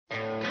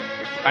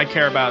I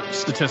care about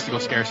statistical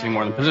scarcity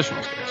more than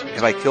positional scarcity.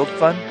 Have I killed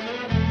fun?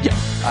 Yeah.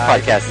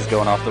 Podcast is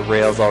going off the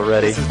rails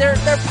already. They're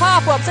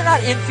pop-ups. They're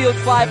not infield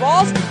fly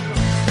balls.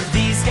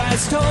 These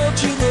guys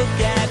told you look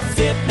at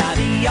FIP, not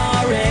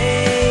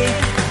ERA.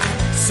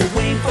 So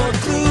wait for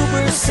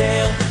Kluber's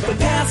sale, but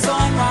pass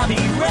on Robbie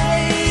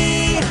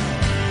Ray.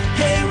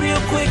 Hey,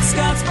 real quick,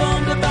 Scott's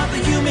bummed about the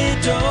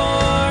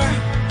humidor.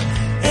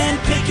 And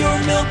pick your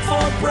milk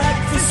for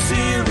breakfast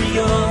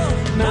cereal,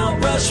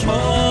 Mount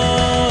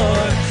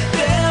Rushmore.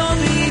 They'll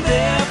be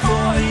there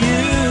for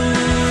you.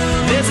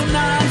 There's a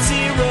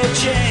non-zero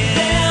chance.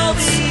 They'll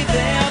be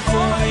there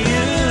for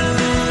you.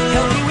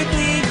 Help you with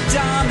league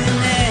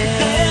dominance.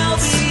 They'll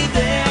be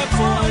there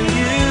for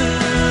you.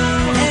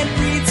 And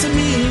read some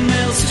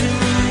emails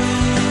too.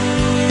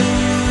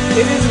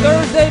 It is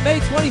Thursday, May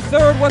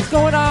 23rd. What's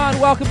going on?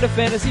 Welcome to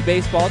Fantasy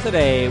Baseball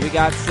Today. We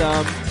got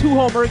some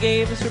two-homer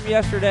games from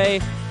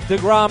yesterday.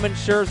 DeGrom and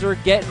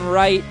Scherzer getting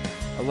right.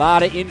 A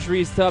lot of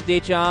injuries to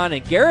update you on.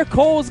 And Garrett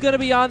Cole's going to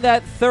be on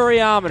that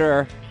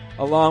thuriometer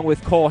along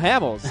with Cole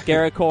Hamels.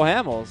 Garrett Cole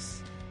Hamels.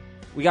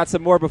 We got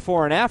some more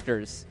before and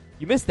afters.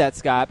 You missed that,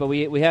 Scott, but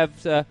we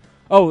have... it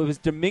was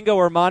Domingo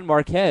Germán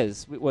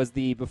Marquez was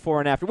the before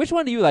and after. Which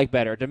one do you like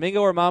better,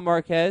 Domingo Germán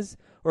Marquez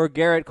or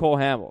Garrett Cole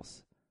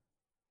Hamels?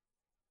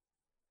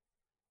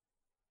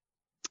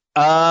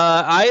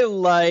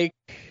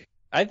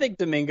 I think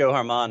Domingo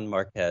Germán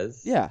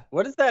Marquez. Yeah.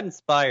 What is that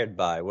inspired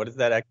by? What is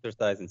that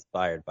exercise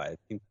inspired by?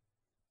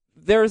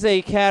 There's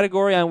a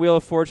category on Wheel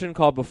of Fortune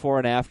called Before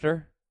and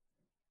After.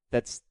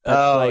 That's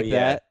like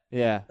that.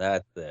 Yeah.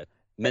 That's it.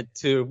 Meant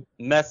to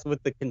mess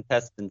with the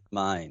contestant's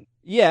mind.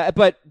 Yeah,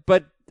 but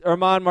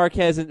Germán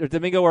Marquez or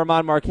Domingo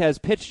Germán Marquez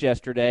pitched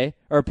yesterday,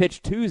 or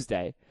pitched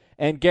Tuesday,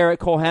 and Garrett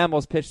Cole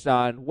Hamels pitched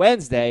on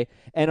Wednesday,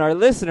 and our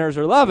listeners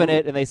are loving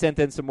it, and they sent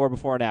in some more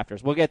before and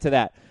afters. We'll get to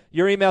that.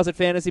 Your emails at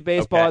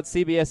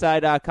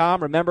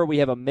fantasybaseball@cbsi.com. Remember, we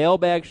have a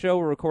mailbag show.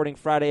 We're recording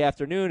Friday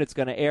afternoon. It's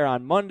going to air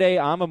on Monday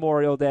on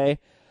Memorial Day.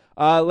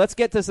 Let's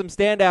get to some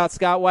standouts.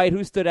 Scott White,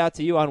 who stood out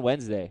to you on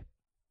Wednesday?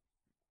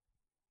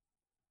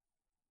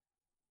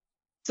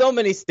 So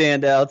many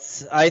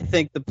standouts. I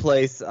think the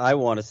place I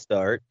want to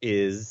start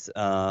is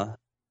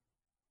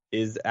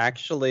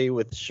actually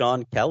with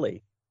Sean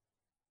Kelly.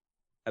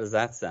 How does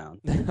that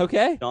sound?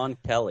 Okay. Sean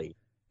Kelly.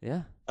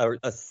 Yeah.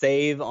 A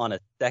save on a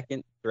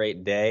second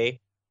straight day.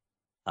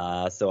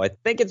 So I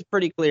think it's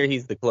pretty clear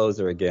he's the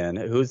closer again.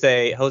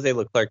 Jose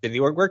Leclerc. Did he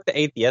work the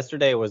 8th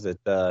yesterday? Or was it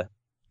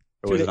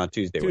it on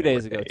Tuesday? 2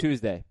 days ago.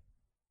 Tuesday.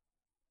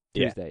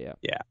 Yeah.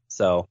 Yeah.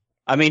 So,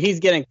 I mean,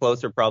 he's getting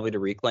closer probably to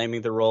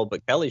reclaiming the role,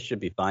 but Kelly should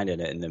be finding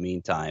it in the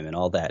meantime. And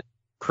all that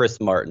Chris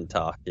Martin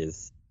talk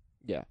is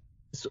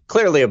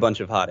clearly a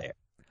bunch of hot air.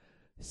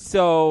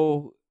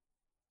 So...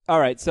 All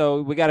right,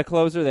 so we got a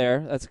closer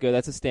there. That's good.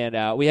 That's a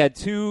standout. We had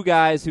two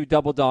guys who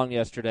double-donged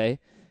yesterday.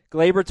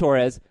 Gleyber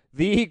Torres,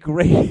 the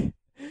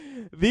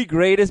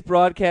greatest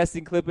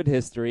broadcasting clip in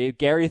history.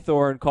 Gary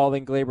Thorne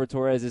calling Gleyber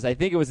Torres I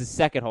think it was his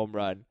second home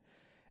run.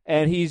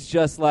 And he's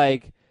just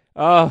like,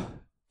 oh,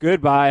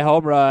 goodbye,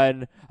 home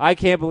run. I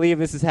can't believe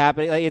this is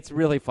happening. Like, it's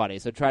really funny,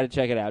 so try to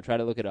check it out. Try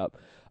to look it up.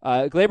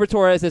 Gleyber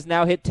Torres has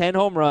now hit 10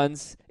 home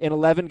runs in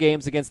 11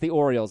 games against the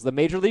Orioles. The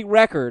Major League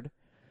record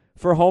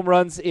for home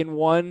runs in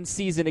one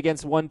season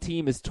against one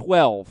team is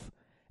 12.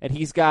 And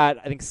he's got,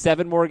 I think,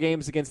 7 more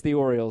games against the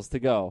Orioles to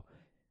go.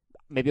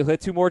 Maybe he'll hit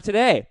 2 more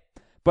today.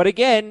 But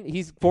again,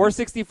 he's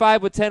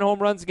 465 with 10 home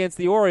runs against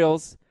the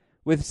Orioles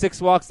with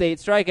 6 walks to 8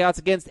 strikeouts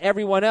against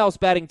everyone else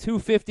batting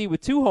 250 with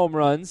 2 home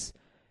runs,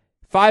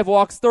 5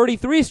 walks,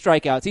 33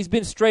 strikeouts. He's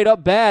been straight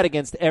up bad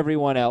against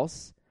everyone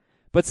else.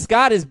 But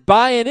Scott is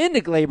buying into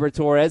Gleyber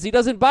Torres. He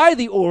doesn't buy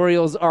the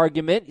Orioles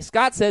argument.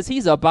 Scott says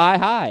he's a buy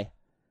high.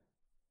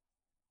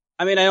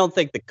 I mean, I don't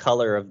think the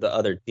color of the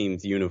other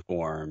team's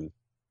uniform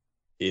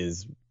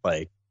is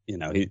like,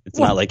 it's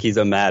not like he's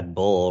a Mad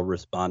Bull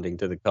responding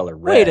to the color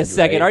red. Wait a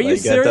second. Right? Are you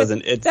serious?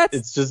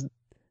 It's just.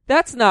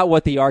 That's not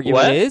what the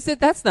argument is.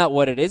 That's not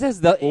what it is.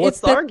 What's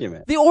the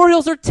argument? The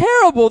Orioles are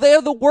terrible. They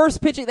are the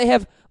worst pitching. They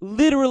have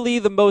literally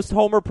the most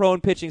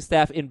homer-prone pitching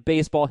staff in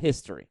baseball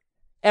history.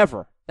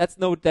 Ever.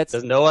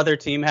 Does no other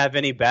team have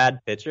any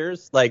bad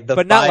pitchers? Like the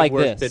 5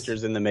 worst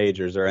pitchers in the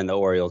majors are in the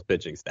Orioles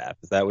pitching staff.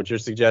 Is that what you're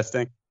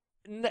suggesting?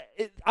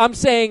 I'm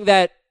saying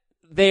that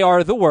they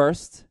are the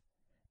worst,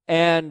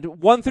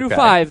 and 1 through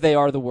 5 they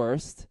are the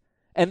worst,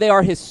 and they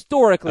are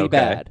historically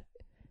bad.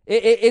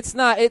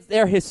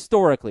 They're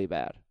historically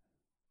bad.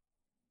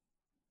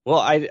 Well,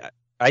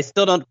 I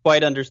still don't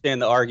quite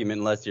understand the argument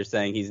unless you're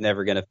saying he's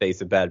never going to face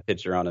a bad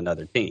pitcher on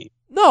another team.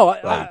 No,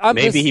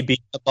 maybe he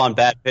beat up on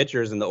bad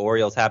pitchers and the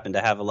Orioles happen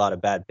to have a lot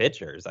of bad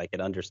pitchers. I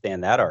can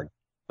understand that argument,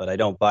 but I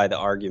don't buy the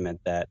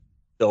argument that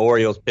the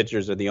Orioles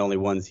pitchers are the only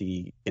ones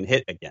he can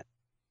hit against.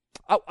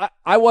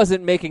 I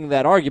wasn't making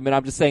that argument.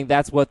 I'm just saying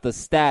that's what the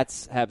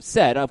stats have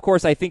said. Of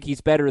course, I think he's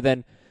better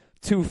than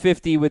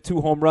 250 with 2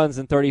 home runs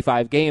in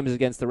 35 games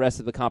against the rest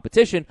of the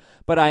competition,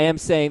 but I am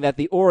saying that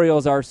the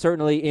Orioles are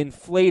certainly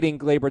inflating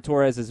Gleyber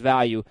Torres'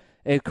 value.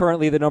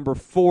 Currently the number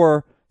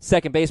 4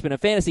 second baseman in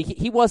fantasy.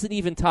 He wasn't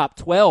even top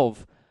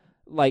 12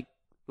 like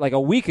like a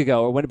week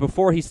ago, or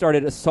before he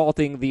started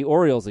assaulting the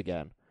Orioles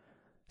again.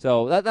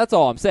 So that's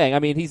all I'm saying. I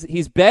mean,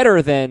 he's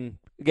better than,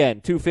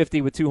 again,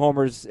 250 with 2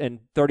 homers and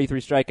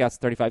 33 strikeouts in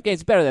 35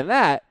 games. Better than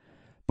that,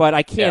 but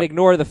I can't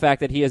ignore the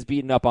fact that he has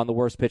beaten up on the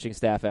worst pitching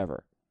staff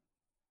ever.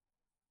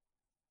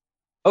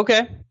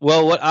 Okay.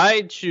 Well, what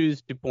I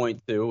choose to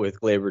point to with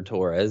Gleyber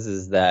Torres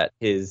is that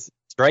his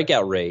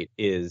strikeout rate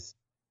is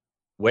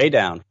way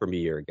down from a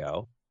year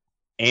ago.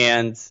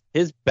 And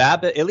his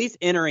BABIP, at least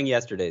entering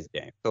yesterday's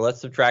game, so let's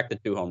subtract the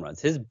 2 home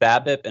runs, his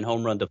BABIP and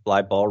home run to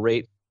fly ball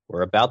rate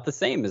were about the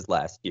same as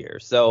last year.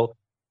 So,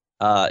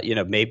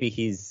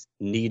 maybe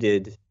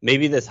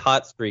maybe this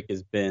hot streak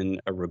has been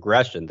a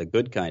regression, the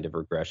good kind of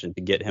regression,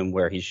 to get him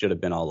where he should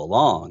have been all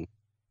along.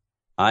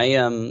 I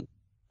am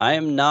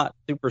not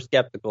super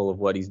skeptical of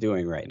what he's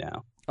doing right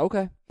now.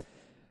 Okay.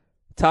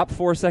 Top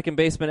 4 second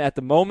baseman at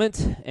the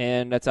moment,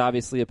 and that's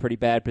obviously a pretty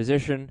bad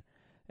position.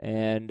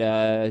 And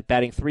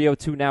batting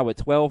 .302 now with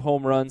 12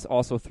 home runs,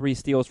 also 3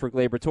 steals for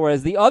Gleyber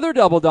Torres. The other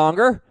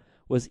double-donger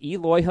was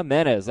Eloy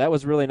Jimenez. That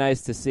was really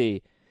nice to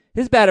see.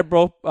 His batted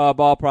ball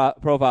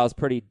profile is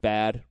pretty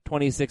bad,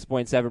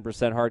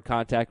 26.7% hard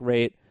contact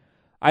rate.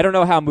 I don't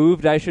know how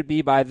moved I should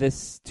be by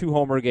this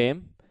 2-homer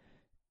game,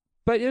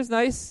 but it was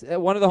nice.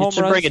 One of the home runs.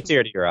 You should bring a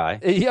tear to your eye.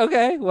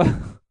 Okay,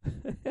 well.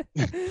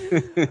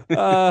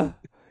 One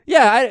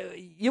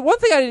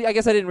thing I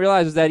guess I didn't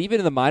realize was that even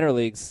in the minor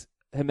leagues,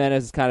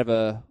 Jimenez is kind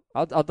of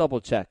I'll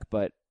double check,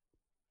 but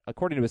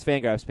according to his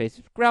Fangraphs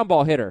page, ground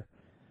ball hitter.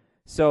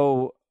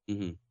 So,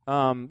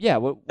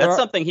 that's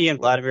something he and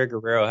Vladimir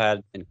Guerrero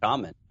had in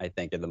common, I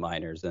think, in the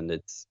minors, and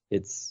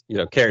it's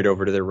carried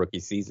over to their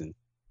rookie season.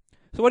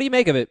 So what do you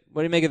make of it?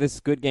 What do you make of this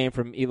good game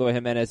from Eloy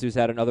Jimenez, who's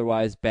had an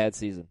otherwise bad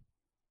season?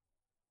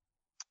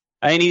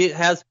 I mean, he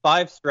has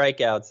 5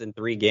 strikeouts in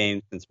 3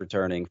 games since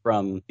returning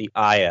from the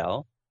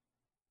IL.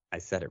 I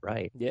said it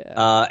right.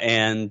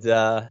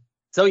 Yeah.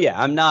 So yeah,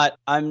 I'm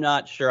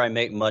not sure I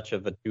make much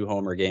of a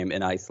 2-homer game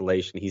in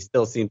isolation. He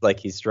still seems like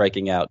he's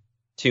striking out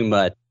too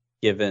much,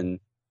 given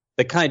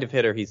the kind of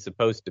hitter he's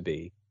supposed to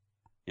be.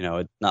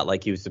 It's not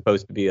like he was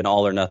supposed to be an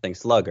all or nothing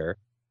slugger.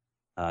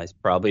 He's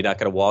probably not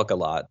going to walk a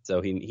lot, so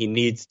he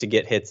needs to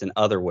get hits in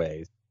other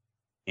ways,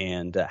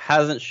 and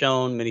hasn't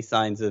shown many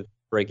signs of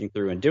breaking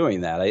through and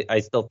doing that.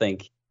 I still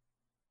think,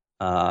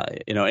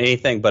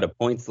 anything but a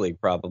points league,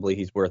 probably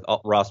he's worth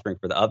rostering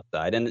for the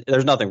upside. And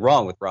there's nothing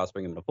wrong with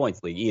rostering him in a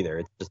points league either.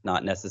 It's just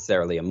not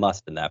necessarily a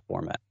must in that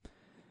format.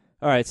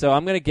 All right, so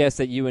I'm going to guess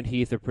that you and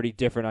Heath are pretty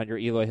different on your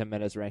Eloy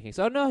Jimenez rankings.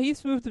 Oh, no,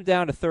 he's moved him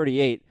down to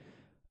 38.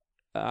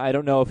 I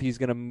don't know if he's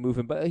going to move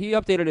him, but he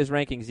updated his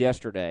rankings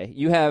yesterday.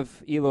 You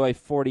have Eloy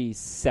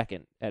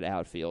 42nd at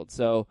outfield.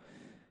 So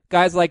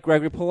guys like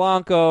Gregory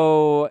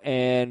Polanco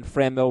and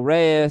Franmil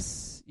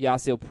Reyes,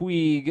 Yasiel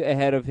Puig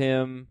ahead of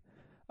him.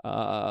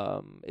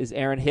 Is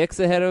Aaron Hicks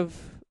ahead of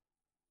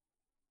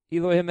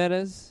Eloy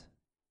Jimenez?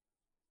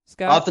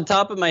 Scott? Off the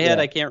top of my head,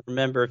 I can't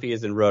remember if he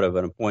is in Roto,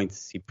 but in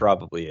points, he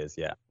probably is,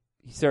 yeah.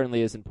 He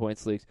certainly is in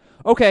points leagues.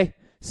 Okay,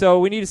 so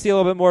we need to see a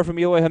little bit more from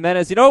Eloy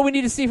Jimenez. You know what we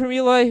need to see from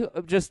Eloy?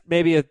 Just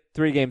maybe a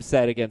 3-game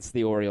set against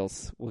the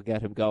Orioles. We'll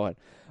get him going.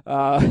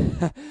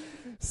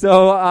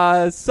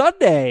 So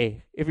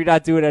Sunday, if you're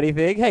not doing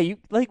anything, hey,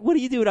 what are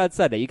you doing on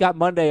Sunday? You got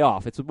Monday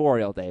off. It's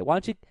Memorial Day. Why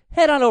don't you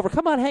head on over?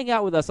 Come on, hang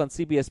out with us on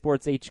CBS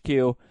Sports HQ.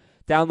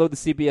 Download the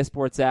CBS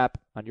Sports app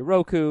on your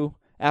Roku,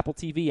 Apple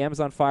TV,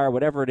 Amazon Fire,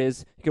 whatever it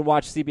is. You can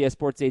watch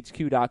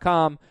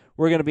CBSSportsHQ.com.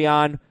 We're going to be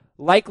on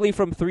likely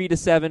from 3 to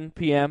 7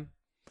 p.m.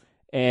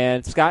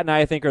 And Scott and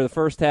I think, are the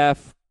first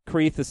half,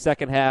 Creeth the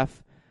second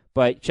half.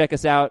 But check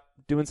us out,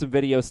 doing some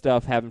video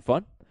stuff, having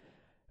fun,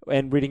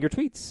 and reading your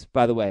tweets,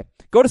 by the way.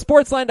 Go to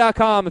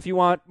Sportsline.com if you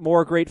want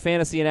more great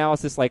fantasy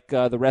analysis like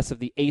the rest of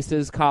the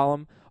Aces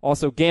column.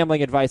 Also,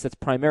 gambling advice, that's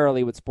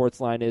primarily what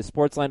Sportsline is.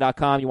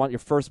 Sportsline.com, you want your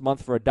first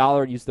month for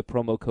 $1, use the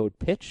promo code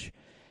PITCH.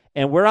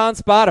 And we're on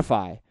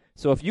Spotify.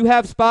 So if you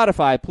have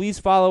Spotify, please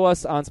follow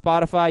us on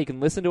Spotify. You can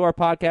listen to our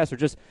podcast or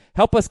just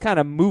help us kind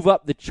of move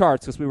up the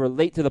charts because we were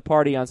late to the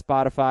party on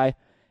Spotify,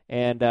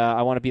 and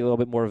I want to be a little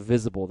bit more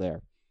visible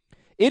there.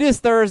 It is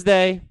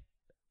Thursday.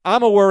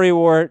 I'm a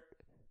worrywart,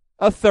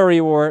 a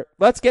thurrywart.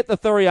 Let's get the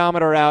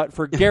thurryometer out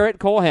for Garrett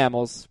Cole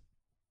Hamels.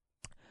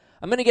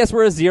 I'm going to guess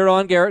we're a 0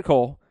 on Garrett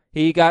Cole.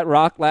 He got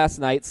rocked last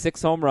night,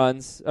 6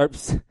 runs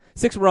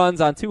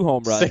on 2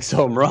 home runs. 6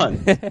 home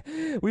runs.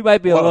 We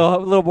might be a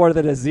little more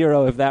than a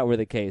 0 if that were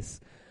the case.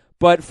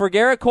 But for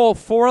Garrett Cole,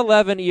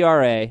 4.11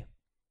 ERA.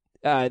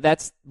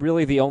 That's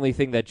really the only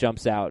thing that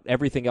jumps out.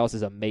 Everything else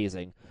is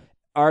amazing.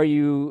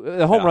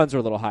 The home runs are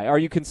a little high. Are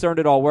you concerned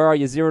at all? Where are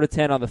you 0 to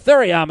 10 on the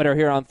thurryometer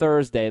here on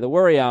Thursday, the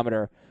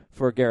worryometer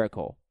for Garrett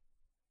Cole?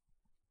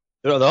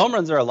 The home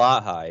runs are a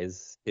lot high.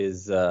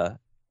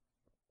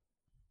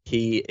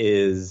 He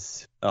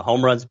is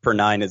home runs per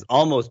 9 is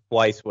almost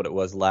twice what it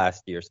was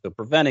last year. So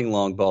preventing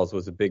long balls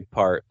was a big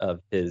part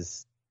of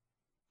his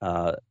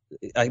a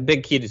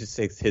big key to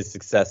his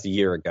success a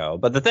year ago.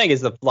 But the thing is,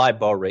 the fly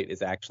ball rate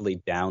is actually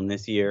down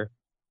this year.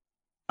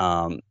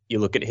 You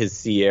look at his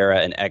Sierra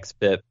and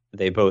xFIP;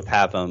 they both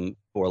have him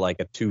for like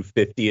a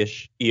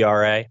 250-ish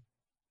ERA.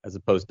 as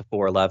opposed to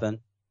 411.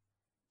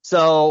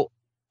 So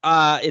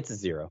it's a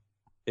 0.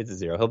 It's a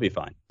 0. He'll be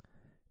fine.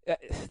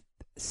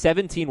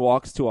 17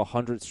 walks to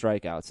 100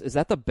 strikeouts. Is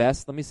that the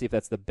best? Let me see if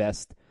that's the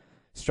best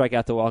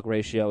strikeout to walk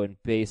ratio in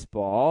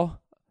baseball.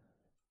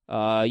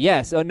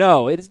 Yes. Oh,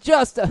 no. It's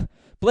just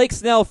Blake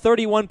Snell,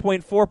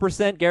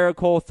 31.4%. Garrett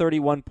Cole,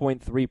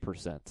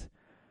 31.3%.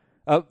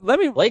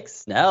 Blake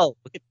Snell,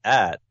 look at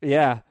that.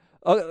 Yeah.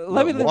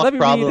 Let me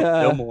problem,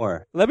 read. No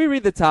more. Let me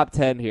read the top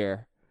 10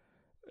 here.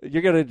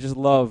 You're gonna just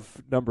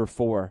love number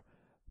 4.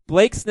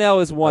 Blake Snell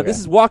is 1. Okay. This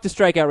is walk to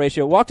strikeout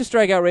ratio. Walk to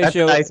strikeout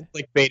ratio. That's a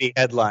nice clickbaity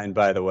headline,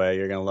 by the way.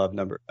 You're gonna love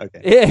number.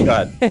 Okay, Yeah. go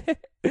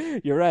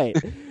ahead. You're right.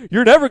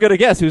 You're never gonna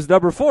guess who's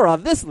number 4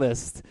 on this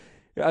list.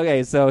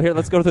 Okay, so here,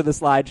 let's go through the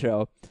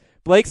slideshow.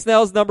 Blake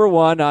Snell's number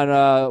 1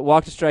 on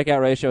walk to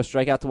strikeout ratio,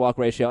 strikeout to walk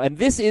ratio, and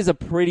this is a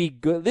pretty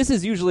good. This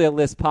is usually a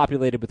list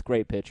populated with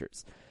great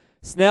pitchers.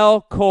 Snell,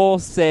 Cole,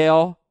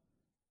 Sale,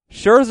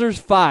 Scherzer's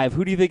 5.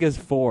 Who do you think is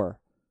 4?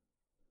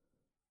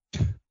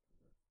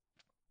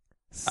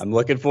 I'm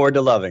looking forward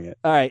to loving it.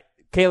 All right,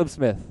 Caleb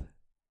Smith.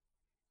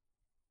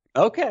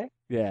 Okay.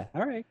 Yeah,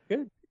 All right.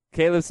 Good.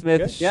 Caleb Smith,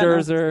 Good. Yeah,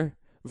 Scherzer,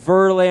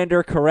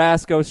 Verlander,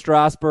 Carrasco,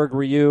 Strasburg,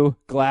 Ryu,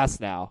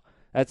 Glasnow.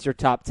 That's your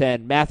top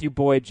 10. Matthew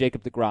Boyd,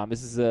 Jacob deGrom.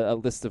 This is a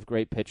list of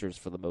great pitchers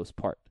for the most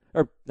part.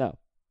 Or, no,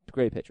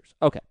 great pitchers.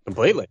 Okay.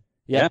 Completely.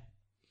 Yeah.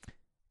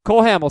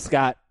 Cole Hamels,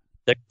 Scott.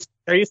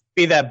 There used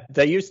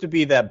to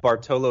be that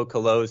Bartolo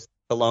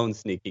Colon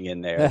sneaking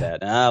in there.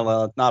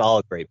 Well, it's not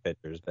all great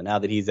pitchers, but now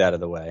that he's out of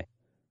the way.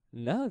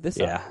 No,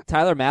 Yeah.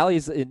 Tyler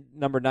Malley's in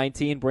number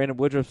 19. Brandon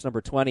Woodruff's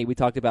number 20. We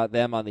talked about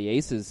them on the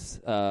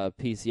Aces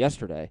piece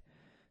yesterday.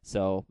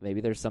 So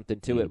maybe there's something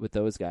to it with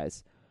those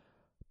guys.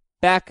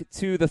 Back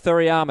to the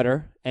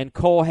Thuriometer, and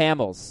Cole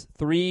Hamels.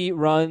 3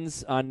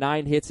 runs on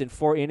 9 hits in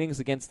 4 innings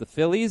against the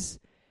Phillies.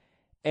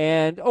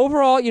 And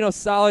overall,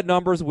 solid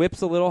numbers.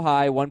 Whip's a little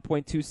high,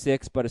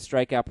 1.26, but a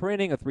strikeout per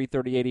inning, a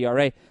 3.38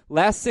 ERA.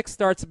 Last 6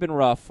 starts have been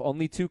rough.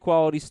 Only 2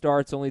 quality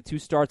starts, only 2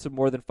 starts of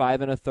more than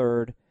 5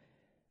 1/3.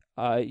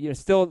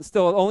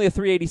 Still only a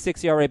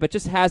 3.86 ERA, but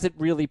just hasn't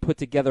really put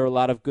together a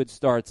lot of good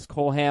starts.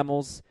 Cole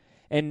Hamels.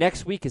 And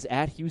next week is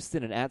at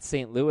Houston and at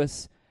St.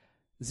 Louis.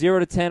 0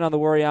 to 10 on the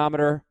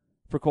Worryometer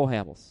for Cole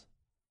Hamels.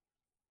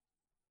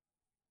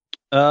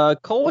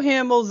 Cole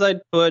Hamels,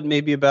 I'd put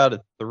maybe about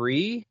a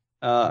 3.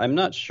 I'm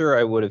not sure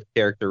I would have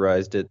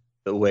characterized it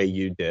the way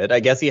you did.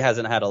 I guess he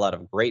hasn't had a lot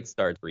of great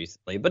starts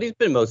recently, but he's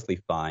been mostly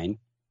fine.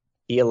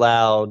 He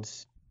allowed,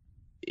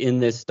 in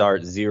this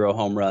start, 0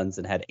 home runs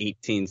and had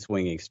 18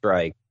 swinging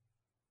strikes.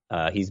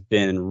 He's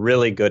been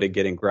really good at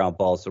getting ground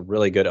balls, so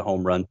really good at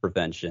home run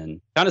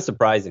prevention. Kind of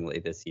surprisingly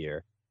this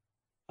year.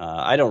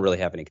 I don't really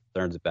have any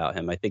concerns about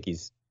him. I think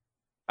he's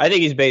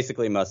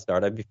basically must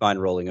start. I'd be fine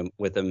rolling him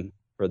with him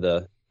for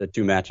the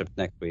 2 matchups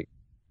next week.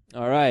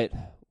 All right.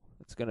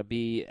 It's going to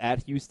be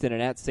at Houston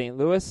and at St.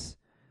 Louis.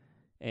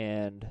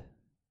 And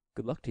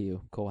good luck to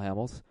you, Cole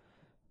Hamels.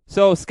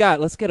 So, Scott,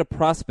 let's get a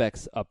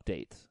prospects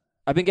update.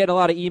 I've been getting a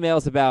lot of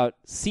emails about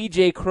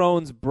C.J.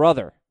 Cron's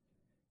brother.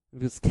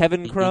 It was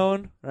Kevin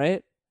Cron,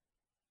 right?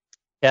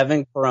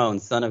 Kevin Cron,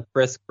 son of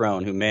Chris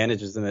Cron, who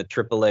manages him at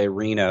AAA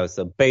Reno.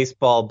 So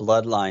baseball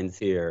bloodlines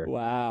here.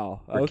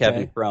 Wow. For Okay.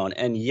 Kevin Cron.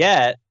 And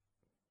yet,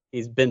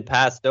 he's been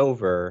passed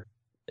over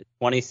at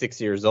 26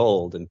 years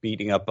old and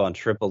beating up on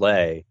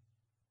AAA.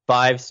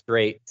 5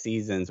 straight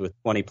seasons with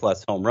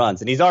 20-plus home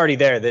runs. And he's already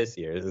there this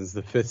year. This is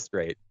the 5th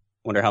straight.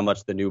 Wonder how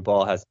much the new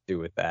ball has to do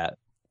with that.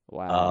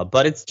 Wow.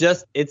 But it's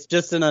just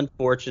an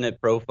unfortunate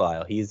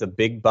profile. He's a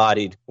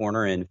big-bodied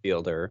corner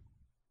infielder.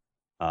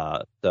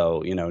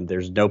 So,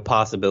 there's no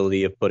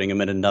possibility of putting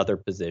him in another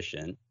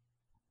position.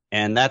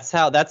 And that's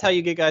how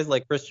you get guys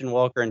like Christian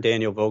Walker and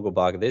Daniel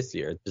Vogelbach this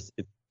year. It's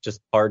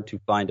just hard to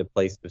find a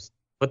place to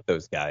put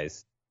those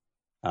guys.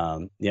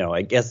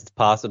 I guess it's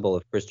possible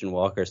if Christian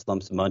Walker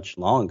slumps much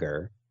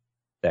longer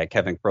that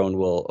Kevin Cron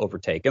will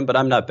overtake him, but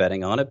I'm not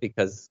betting on it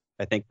because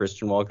I think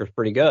Christian Walker's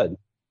pretty good.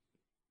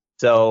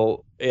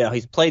 So,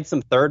 he's played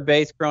some third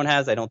base, Cron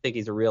has. I don't think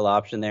he's a real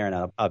option there,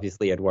 and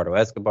obviously Eduardo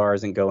Escobar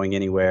isn't going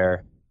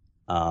anywhere.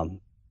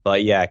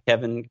 But yeah,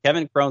 Kevin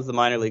Cron's the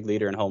minor league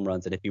leader in home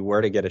runs, and if he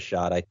were to get a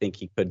shot, I think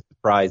he could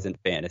surprise in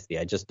fantasy.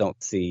 I just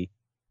don't see,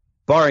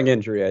 barring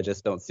injury, I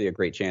just don't see a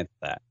great chance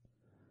of that.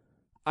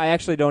 I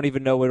actually don't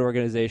even know what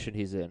organization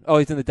he's in. Oh,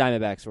 he's in the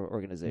Diamondbacks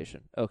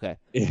organization. Okay.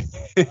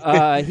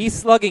 He's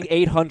slugging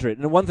 800.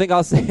 And one thing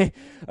I'll say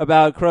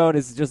about Cron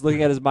is just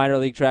looking at his minor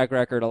league track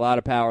record, a lot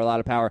of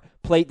power.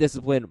 Plate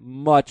discipline,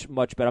 much,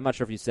 much better. I'm not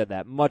sure if you said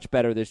that. Much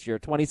better this year.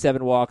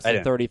 27 walks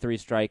and 33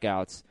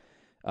 strikeouts.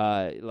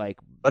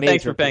 But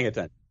thanks for paying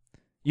attention.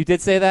 You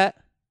did say that?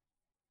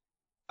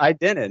 I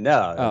didn't,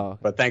 no. Oh.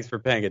 But thanks for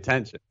paying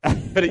attention.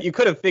 But you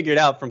could have figured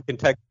out from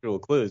contextual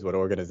clues what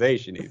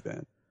organization he's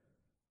in.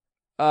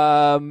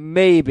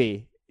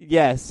 Maybe.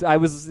 Yes, I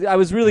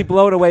was really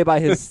blown away by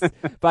his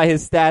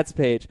stats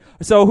page.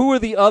 So, who are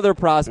the other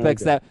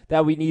prospects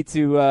that we need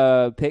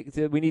to pick?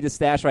 We need to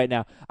stash right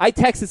now. I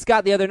texted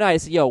Scott the other night. I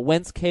said, "Yo,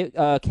 when's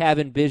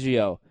Cavan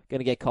Biggio going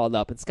to get called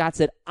up. And Scott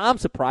said, I'm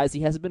surprised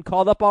he hasn't been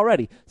called up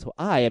already. So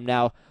I am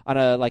now on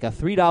a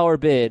 $3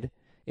 bid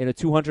in a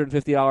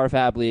 $250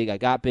 Fab League. I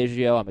got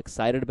Biggio. I'm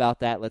excited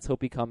about that. Let's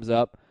hope he comes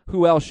up.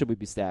 Who else should we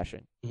be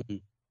stashing?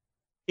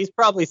 He's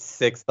probably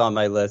 6th on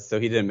my list, so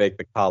he didn't make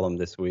the column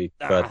this week.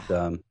 But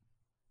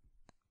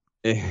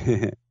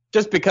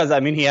just because,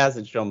 he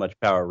hasn't shown much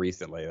power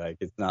recently. Like,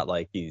 it's not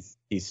like he's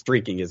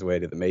streaking his way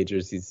to the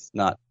majors. He's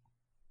not,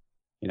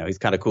 he's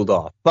kind of cooled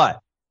off.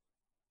 But,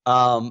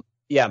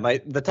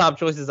 the top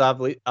choice is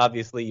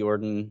obviously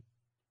Jordan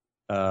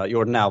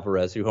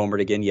Alvarez, who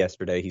homered again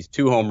yesterday. He's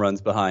 2 home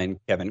runs behind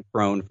Kevin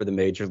Cron for the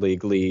major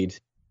league lead.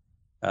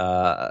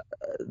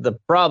 The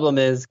problem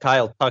is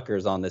Kyle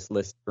Tucker's on this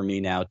list for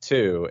me now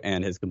too,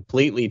 and has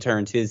completely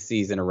turned his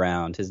season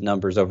around. His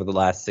numbers over the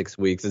last 6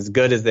 weeks as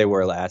good as they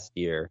were last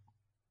year.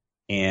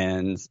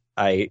 And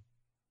I'm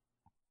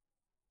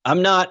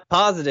not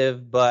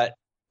positive, but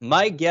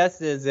my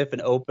guess is if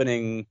an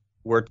opening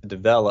were to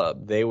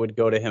develop, they would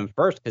go to him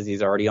first because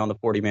he's already on the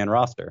 40-man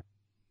roster.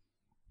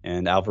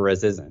 And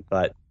Alvarez isn't,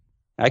 but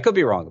I could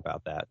be wrong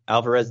about that.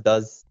 Alvarez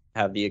does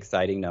have the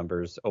exciting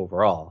numbers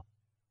overall.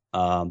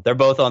 They're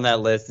both on that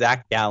list.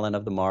 Zach Gallen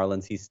of the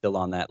Marlins, he's still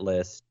on that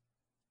list.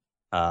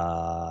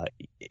 This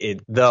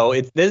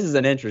is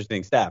an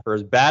interesting stat. For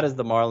as bad as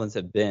the Marlins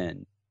have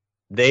been,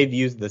 they've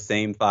used the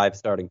same 5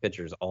 starting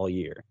pitchers all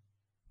year.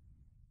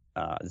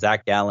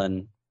 Zach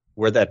Gallen,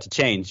 were that to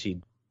change,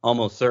 he'd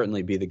almost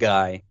certainly be the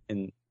guy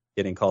in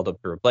getting called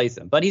up to replace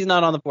him. But he's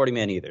not on the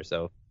 40-man either,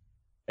 so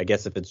I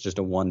guess if it's just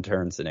a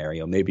one-turn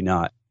scenario, maybe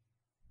not.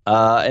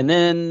 And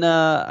then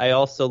I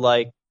also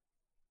like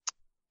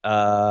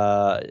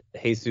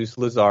Jesus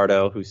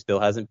Luzardo, who still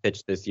hasn't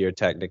pitched this year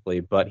technically,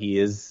 but he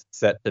is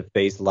set to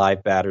face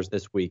live batters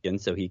this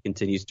weekend, so he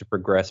continues to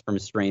progress from a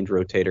strained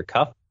rotator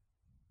cuff.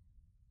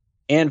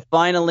 And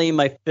finally,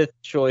 my 5th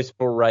choice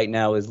for right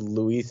now is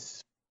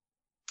Luis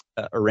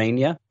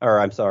Arias.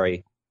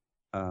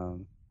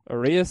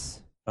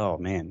 Oh,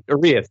 man.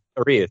 Arias.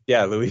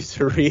 Yeah,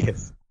 Luis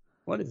Arias.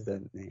 What is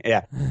that name?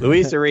 Yeah,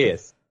 Luis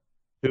Arias,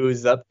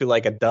 who's up to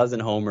like a dozen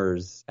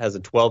homers, has a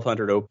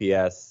 1,200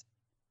 OPS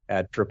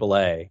at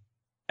AAA.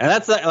 And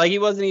that's like he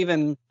wasn't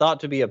even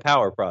thought to be a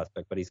power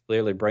prospect, but he's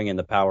clearly bringing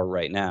the power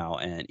right now.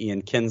 And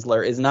Ian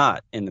Kinsler is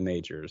not in the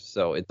majors,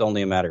 so it's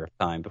only a matter of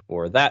time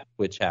before that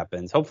which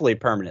happens, hopefully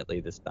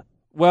permanently this time.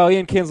 Well,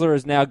 Ian Kinsler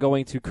is now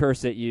going to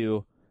curse at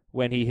you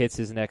when he hits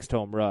his next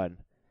home run,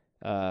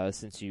 I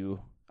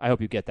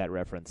hope you get that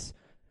reference,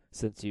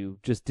 since you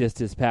just dissed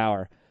his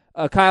power.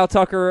 Kyle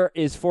Tucker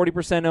is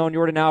 40% owned.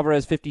 Jordan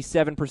Alvarez,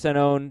 57%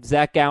 owned.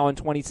 Zach Gallen,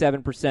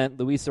 27%.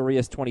 Luis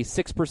Arias,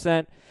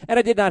 26%. And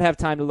I did not have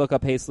time to look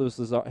up Jesus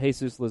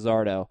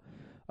Luzardo.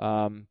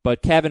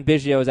 But Kevin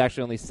Biggio is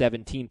actually only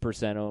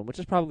 17% owned, which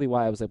is probably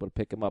why I was able to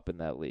pick him up in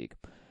that league.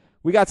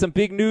 We got some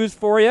big news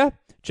for you.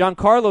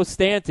 Giancarlo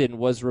Stanton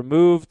was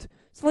removed.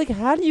 So,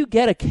 how do you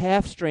get a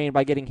calf strain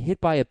by getting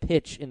hit by a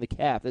pitch in the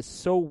calf? That's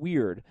so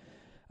weird.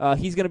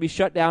 He's going to be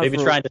shut down. Maybe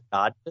trying to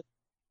dodge it.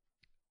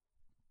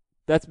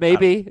 That's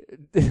maybe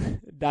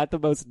not the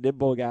most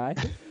nimble guy.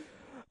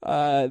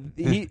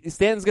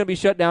 Stanton's going to be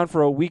shut down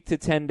for a week to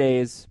 10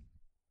 days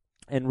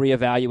and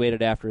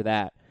reevaluated after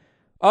that.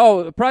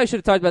 Oh, probably should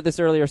have talked about this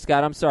earlier,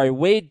 Scott. I'm sorry.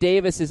 Wade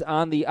Davis is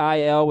on the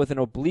IL with an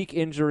oblique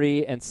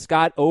injury, and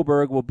Scott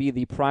Oberg will be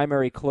the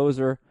primary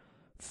closer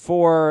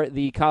for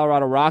the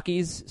Colorado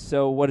Rockies.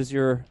 So what is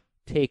your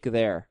take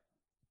there?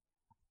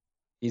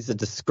 He's a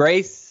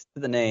disgrace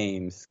to the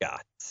name,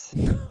 Scott.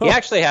 He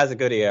actually has a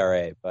good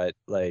ERA, but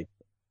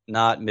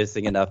not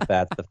missing enough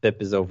bats. The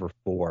FIP is over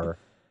 4.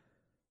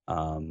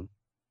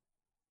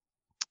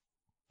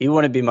 He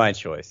wouldn't be my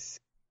choice.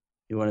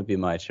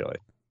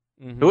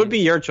 Mm-hmm. Who would be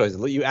your choice?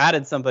 You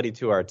added somebody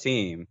to our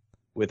team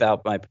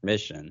without my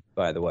permission,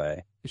 by the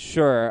way.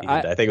 Sure.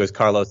 I think it was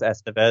Carlos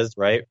Estevez,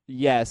 right?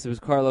 Yes, it was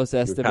Carlos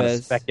Estevez. You were kind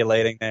of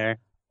speculating there.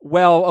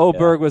 Well,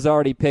 Oberg was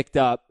already picked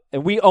up,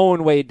 and we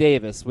own Wade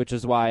Davis, which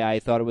is why I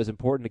thought it was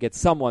important to get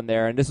someone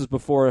there. And this was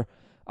before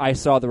I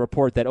saw the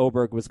report that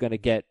Oberg was going to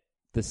get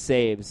the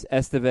saves.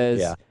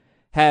 Estevez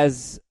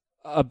has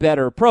a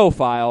better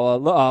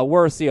profile, a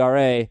worse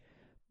ERA,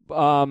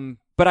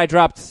 but I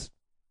dropped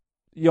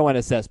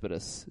Yoenis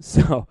Cespedes,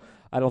 so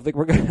I don't think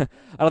we're gonna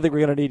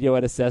need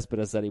Yoenis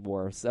Cespedes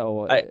anymore.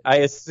 So I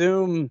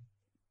assume,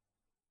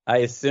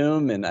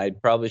 and I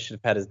probably should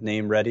have had his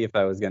name ready if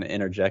I was going to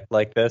interject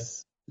like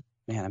this.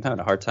 Man, I'm having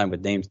a hard time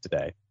with names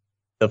today.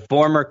 The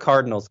former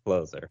Cardinals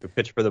closer who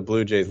pitched for the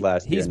Blue Jays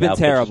last year. He's been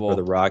terrible for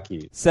the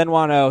Rockies.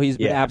 Senwano, he's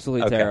been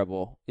absolutely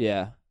terrible.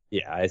 Yeah.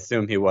 Yeah, I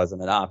assume he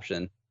wasn't an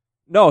option.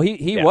 No,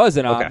 he was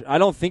an option. I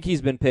don't think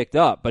he's been picked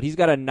up, but he's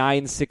got a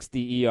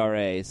 9.60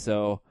 ERA,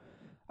 so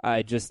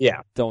I just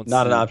don't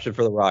not see. An option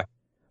for the Rockies.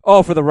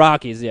 Oh, for the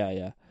Rockies,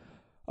 yeah.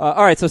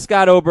 All right, so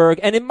Scott Oberg,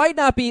 and it might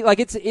not be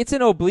it's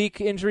an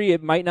oblique injury.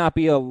 It might not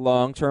be a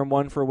long-term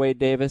one for Wade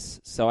Davis,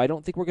 so I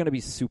don't think we're going to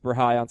be super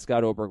high on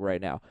Scott Oberg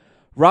right now.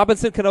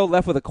 Robinson Cano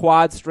left with a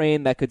quad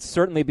strain that could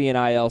certainly be an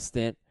IL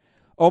stint.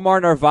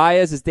 Omar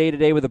Narvaez is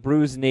day-to-day with a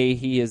bruised knee.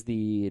 He is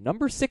the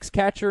number 6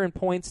 catcher in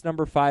points,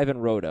 number 5 in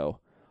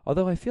roto.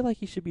 Although I feel like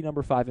he should be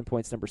number 5 in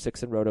points, number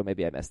 6 in Roto.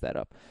 Maybe I messed that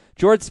up.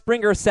 George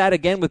Springer sat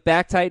again with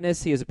back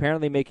tightness. He is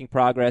apparently making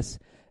progress.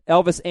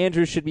 Elvis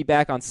Andrus should be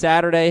back on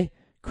Saturday.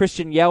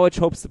 Christian Yelich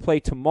hopes to play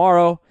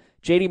tomorrow.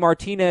 JD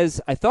Martinez,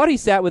 I thought he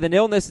sat with an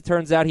illness. It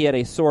turns out he had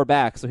a sore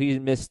back, so he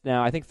missed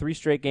now, I think, 3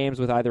 straight games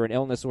with either an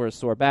illness or a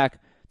sore back.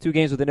 2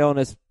 games with an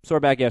illness, sore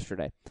back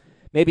yesterday.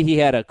 Maybe he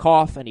had a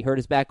cough and he hurt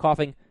his back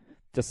coughing.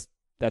 Just,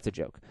 that's a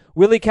joke.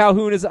 Willie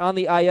Calhoun is on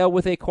the IL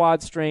with a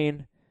quad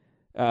strain.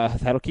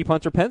 That'll keep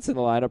Hunter Pence in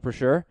the lineup for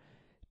sure.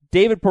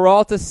 David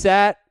Peralta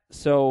sat,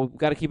 so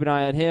got to keep an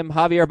eye on him.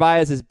 Javier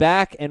Baez is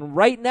back, and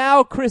right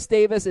now Chris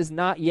Davis is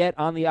not yet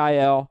on the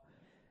IL.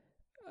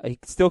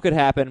 It still could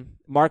happen.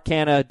 Mark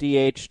Canha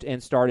DH'd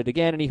and started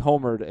again, and he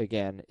homered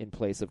again in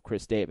place of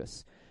Chris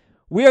Davis.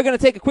 We are going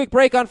to take a quick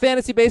break on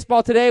Fantasy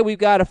Baseball today. We've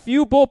got a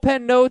few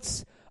bullpen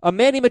notes, a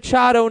Manny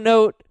Machado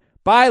note,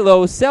 buy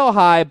low, sell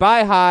high,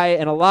 buy high,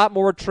 and a lot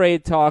more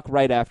trade talk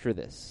right after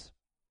this.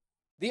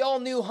 The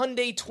all-new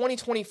Hyundai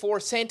 2024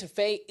 Santa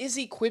Fe is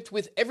equipped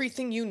with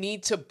everything you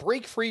need to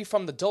break free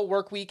from the dull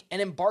work week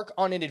and embark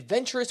on an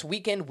adventurous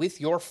weekend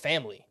with your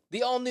family.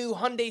 The all-new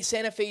Hyundai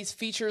Santa Fe's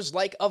features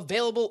like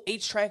available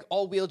H-Track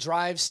all-wheel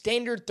drive,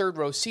 standard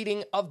third-row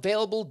seating,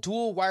 available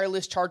dual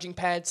wireless charging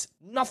pads.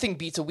 Nothing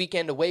beats a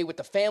weekend away with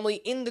the family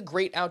in the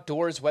great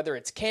outdoors, whether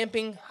it's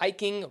camping,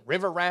 hiking,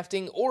 river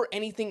rafting, or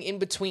anything in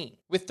between.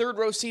 With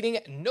third-row seating,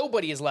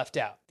 nobody is left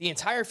out. The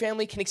entire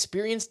family can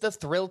experience the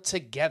thrill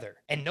together,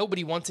 and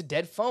nobody wants a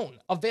dead phone.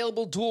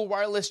 Available dual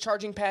wireless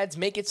charging pads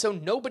make it so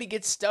nobody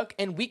gets stuck,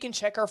 and we can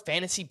check our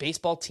fantasy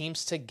baseball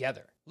teams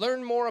together.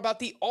 Learn more about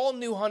the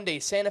all-new Hyundai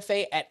Santa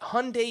Fe at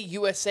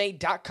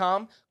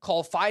HyundaiUSA.com.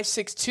 Call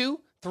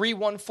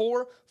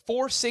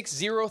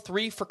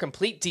 562-314-4603 for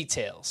complete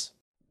details.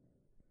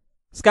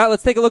 Scott,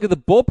 let's take a look at the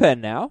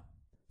bullpen now.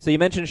 So you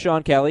mentioned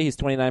Sean Kelly. He's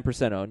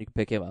 29% owned. You can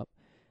pick him up.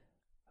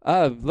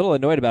 A little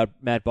annoyed about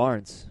Matt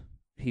Barnes.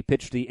 He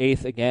pitched the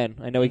 8th again.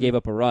 I know he gave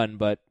up a run,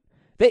 but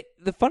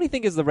the funny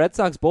thing is the Red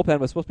Sox bullpen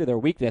was supposed to be their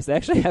weakness. They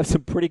actually have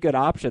some pretty good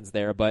options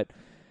there, but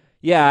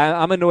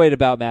yeah, I'm annoyed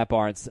about Matt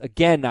Barnes.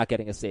 Again, not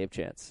getting a save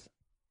chance.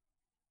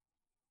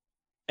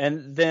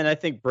 And then I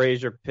think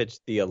Brazier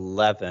pitched the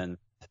 11th,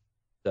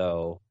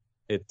 so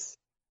it's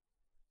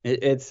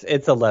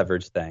a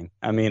leverage thing.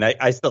 I mean,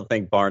 I still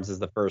think Barnes is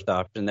the first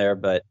option there,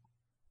 but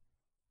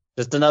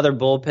just another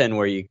bullpen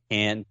where you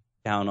can't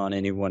count on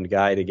any one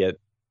guy to get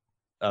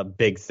a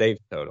big save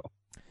total.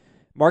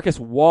 Marcus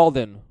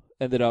Walden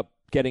ended up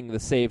getting the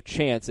save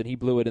chance, and he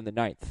blew it in the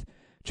 9th.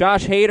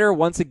 Josh Hader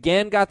once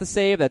again got the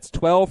save. That's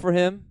 12 for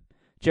him.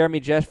 Jeremy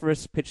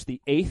Jeffress pitched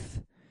the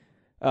 8th.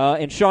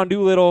 And Sean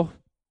Doolittle,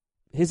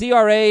 his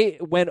ERA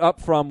went up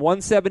from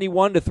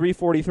 171 to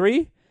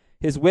 343.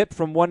 His whip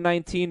from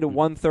 119 to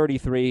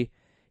 133.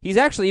 He's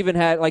actually even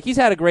he's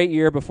had a great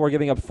year before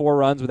giving up 4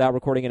 runs without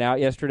recording an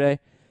out yesterday.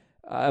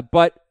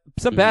 But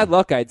some bad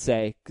luck, I'd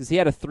say, because he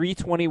had a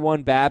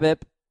 321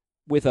 BABIP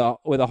with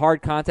a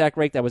hard contact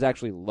rate that was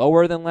actually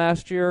lower than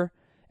last year.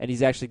 And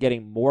he's actually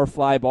getting more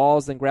fly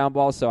balls than ground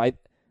balls, so I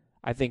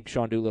think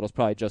Sean Doolittle's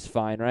probably just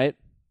fine, right?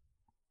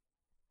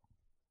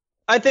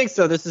 I think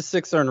so. This is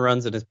 6 earned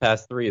runs in his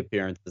past 3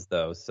 appearances,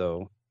 though,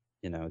 so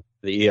the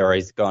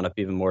ERA's gone up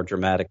even more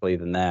dramatically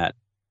than that.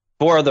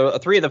 3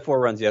 of the 4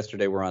 runs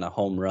yesterday were on a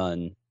home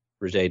run,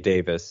 Rajay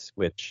Davis,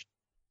 which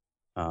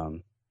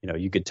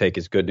you could take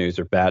as good news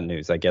or bad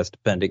news, I guess,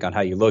 depending on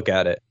how you look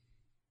at it.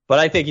 But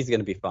I think he's going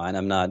to be fine.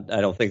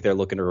 I don't think they're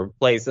looking to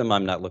replace him.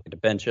 I'm not looking to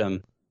bench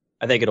him.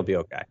 I think it'll be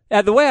okay.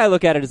 Yeah, the way I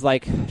look at it is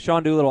like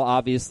Sean Doolittle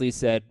obviously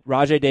said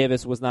Rajay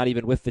Davis was not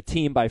even with the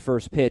team by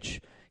first pitch.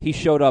 He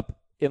showed up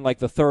in like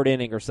the 3rd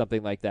inning or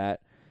something like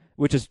that,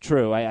 which is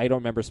true. I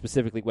don't remember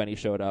specifically when he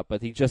showed up,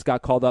 but he just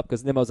got called up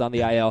because Nimmo's on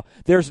the IL.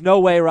 There's no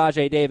way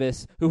Rajay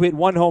Davis, who hit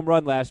 1 home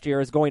run last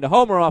year, is going to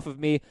homer off of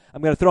me.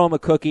 I'm going to throw him a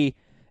cookie,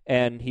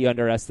 and he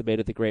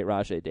underestimated the great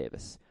Rajay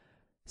Davis.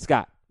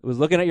 Scott, I was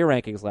looking at your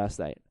rankings last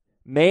night.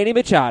 Manny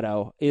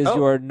Machado is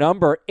your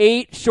number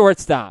 8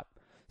 shortstop.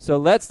 So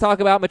let's talk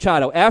about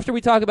Machado. After we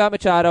talk about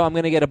Machado, I'm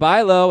going to get a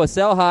buy low, a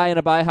sell high, and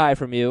a buy high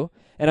from you.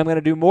 And I'm going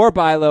to do more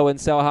buy low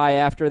and sell high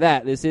after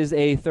that. This is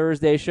a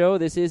Thursday show.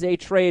 This is a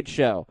trade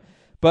show.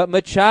 But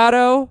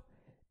Machado,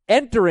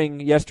 entering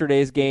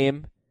yesterday's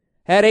game,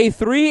 had a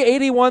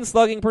 .381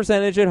 slugging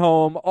percentage at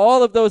home.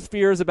 All of those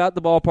fears about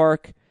the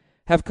ballpark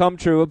have come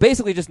true.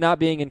 Basically just not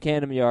being in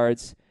Camden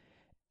Yards.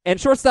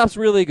 And shortstop's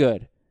really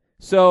good.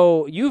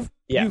 So you've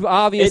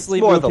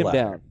obviously moved him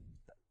down.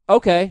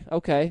 Okay.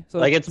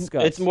 So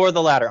it's more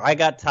the latter. I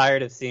got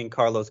tired of seeing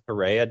Carlos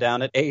Correa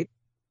down at 8,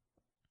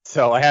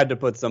 so I had to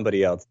put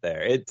somebody else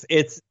there.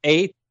 It's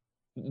 8,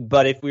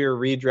 but if we were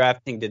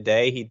redrafting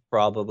today, he'd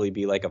probably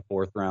be like a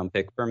 4th round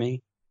pick for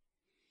me.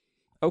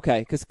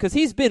 Okay, because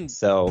he's been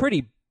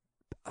pretty.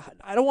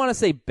 I don't want to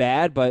say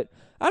bad, but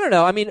I don't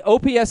know. I mean,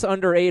 OPS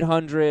under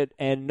 800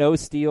 and no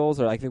steals,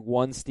 or I think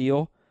 1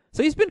 steal.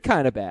 So he's been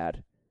kind of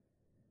bad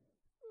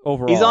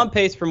overall. He's on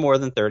pace for more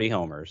than 30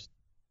 homers.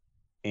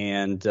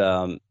 And,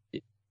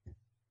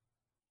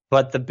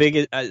 but the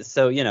biggest,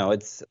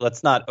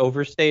 let's not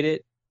overstate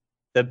it.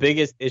 the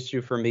biggest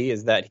issue for me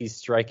is that he's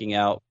striking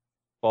out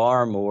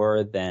far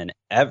more than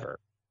ever.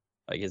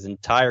 Like his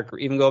entire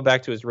career, even go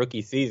back to his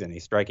rookie season,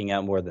 he's striking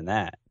out more than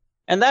that.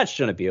 And that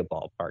shouldn't be a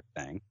ballpark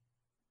thing.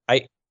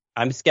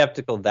 I'm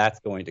skeptical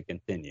that's going to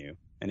continue.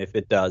 And if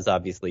it does,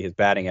 obviously his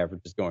batting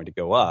average is going to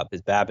go up.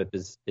 His BABIP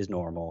is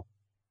normal.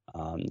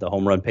 The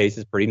home run pace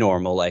is pretty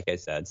normal, like I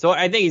said. So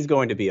I think he's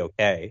going to be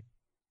okay.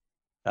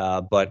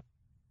 But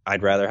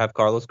I'd rather have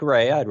Carlos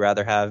Correa. I'd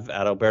rather have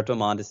Adalberto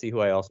Mondesi, who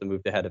I also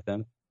moved ahead of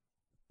him.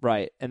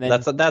 Right. And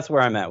then that's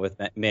where I'm at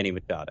with Manny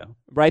Machado.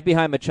 Right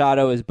behind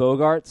Machado is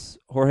Bogarts,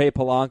 Jorge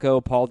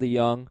Polanco, Paul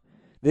DeJong.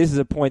 This is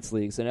a points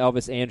league, and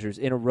Elvis Andrews.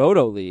 In a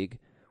roto league,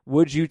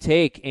 would you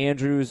take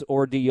Andrews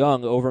or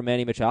DeJong over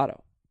Manny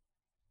Machado?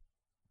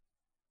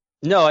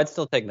 No, I'd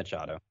still take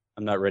Machado.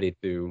 I'm not ready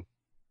to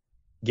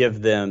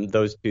give them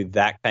those two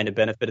that kind of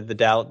benefit of the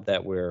doubt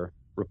that we're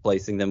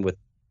replacing them with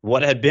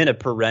what had been a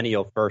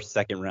perennial first,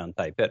 second round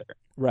type hitter.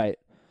 Right.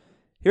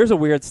 Here's a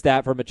weird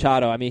stat for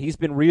Machado. I mean, he's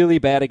been really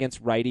bad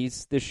against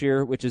righties this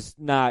year, which is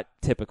not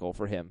typical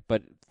for him,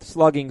 but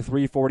slugging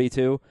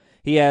 .342.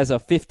 He has a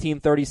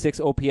 1536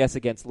 OPS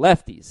against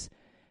lefties.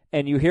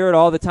 And you hear it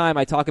all the time.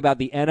 I talk about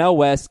the NL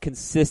West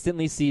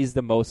consistently sees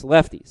the most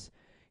lefties.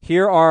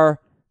 Here are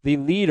the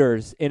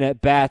leaders in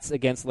at-bats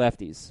against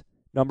lefties.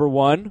 Number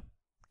 1,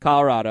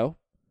 Colorado.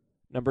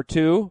 Number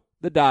 2,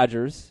 the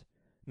Dodgers.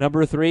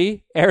 Number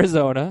 3,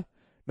 Arizona.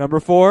 Number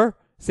 4,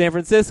 San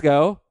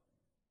Francisco.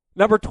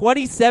 Number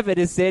 27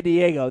 is San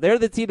Diego. They're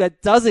the team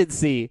that doesn't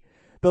see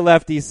the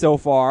lefties so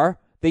far.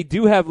 They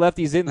do have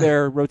lefties in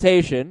their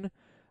rotation.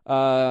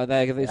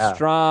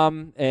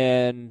 Strom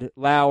and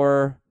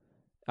Lauer.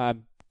 I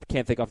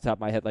can't think off the top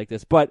of my head like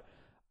this. But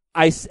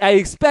I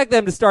expect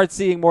them to start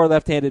seeing more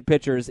left-handed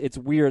pitchers. It's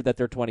weird that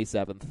they're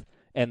 27th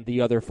and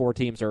the other 4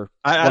 teams are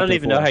I don't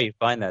even know how you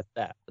find that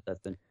stat, but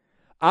that's interesting.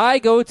 I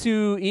go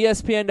to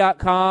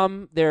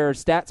ESPN.com, their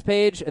stats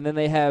page, and then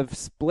they have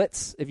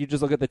splits if you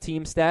just look at the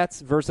team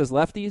stats versus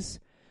lefties.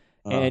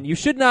 And you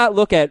should not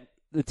look at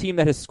the team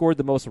that has scored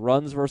the most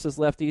runs versus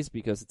lefties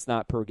because it's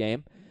not per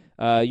game.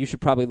 You should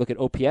probably look at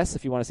OPS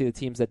if you want to see the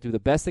teams that do the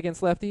best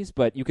against lefties,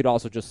 but you could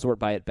also just sort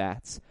by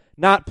at-bats.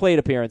 Not plate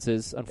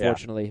appearances,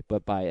 unfortunately,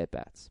 but by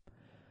at-bats.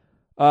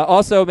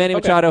 Also, Manny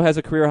Machado has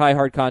a career-high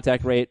hard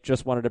contact rate.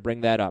 Just wanted to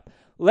bring that up.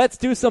 Let's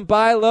do some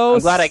buy lows.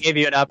 I'm glad I gave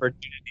you an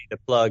opportunity to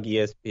plug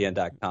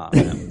ESPN.com.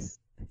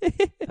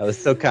 That was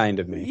so kind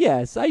of me.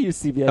 Yes, I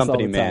use CBS Company all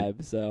the man.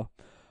 time. So,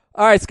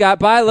 all right, Scott,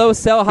 buy low,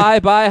 sell high,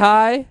 buy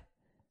high.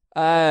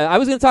 I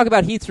was going to talk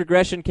about Heat's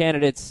regression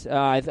candidates.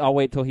 I'll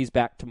wait till he's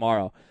back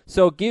tomorrow.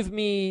 So give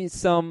me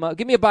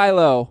a buy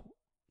low,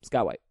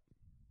 Scott White.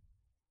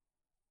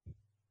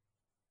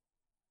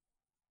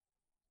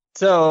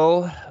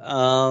 So,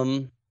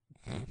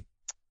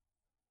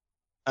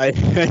 I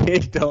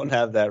don't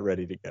have that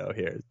ready to go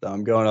here, so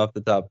I'm going off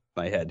the top of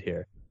my head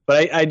here.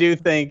 But I do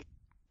think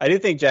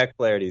Jack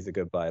Flaherty is a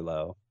good buy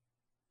low,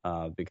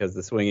 because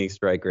the swinging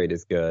strike rate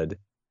is good,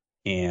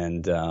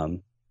 and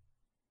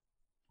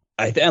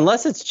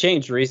unless it's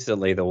changed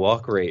recently, the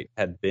walk rate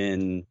had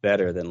been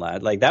better than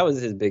last. Like that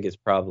was his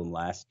biggest problem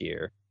last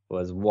year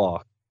was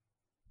walk.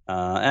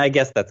 And I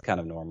guess that's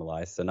kind of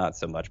normalized, so not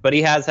so much. But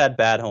he has had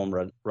bad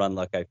home run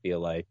luck, I feel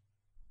like,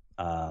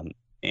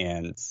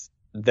 and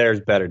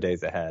there's better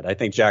days ahead. I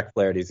think Jack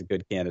Flaherty is a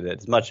good candidate.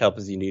 As much help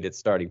as you need at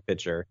starting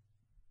pitcher.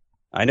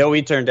 I know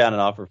we turned down an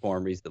offer for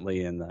him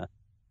recently in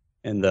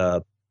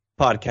the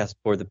podcast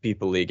for the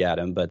People League at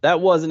him, but that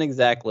wasn't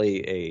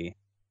exactly a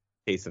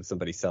case of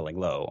somebody selling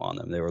low on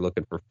them. They were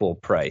looking for full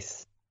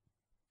price.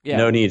 Yeah,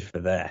 no need for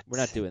that. We're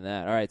not doing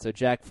that. All right, so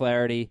Jack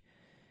Flaherty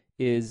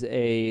is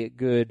a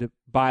good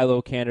buy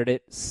low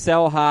candidate.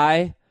 Sell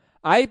high.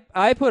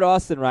 I put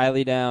Austin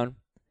Riley down.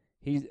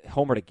 He's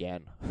homered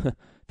again.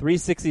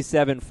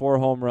 367, 4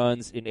 home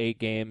runs in 8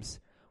 games.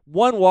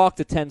 1 walk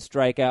to 10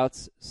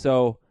 strikeouts.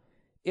 So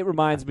it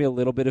reminds me a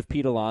little bit of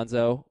Pete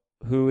Alonso,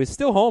 who is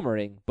still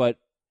homering, but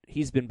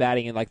he's been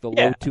batting in like the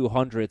low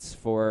 200s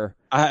for...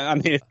 I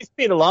mean, if he's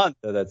Pete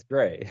Alonso, that's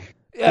great.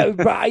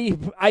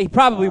 I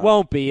probably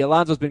won't be.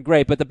 Alonso's been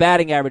great, but the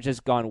batting average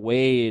has gone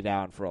way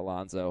down for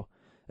Alonso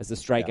as the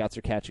strikeouts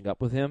are catching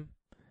up with him.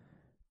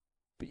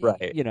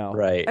 Right.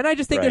 Right. And I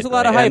just think there's a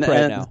lot of hype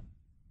right now.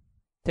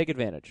 Take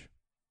advantage.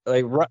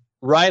 Like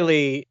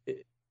Riley,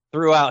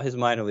 throughout his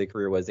minor league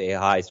career, was a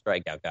high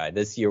strikeout guy.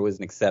 This year was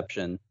an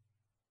exception.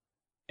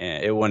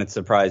 And it wouldn't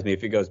surprise me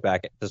if he goes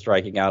back to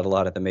striking out a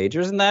lot at the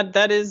majors. And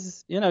that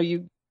is,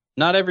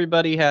 not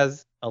everybody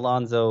has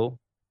Alonso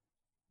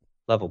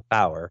level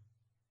power.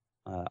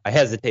 I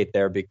hesitate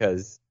there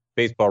because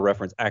Baseball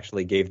Reference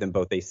actually gave them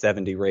both a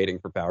 70 rating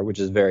for power, which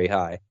is very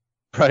high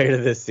prior to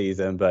this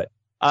season. But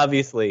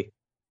obviously,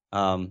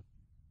 there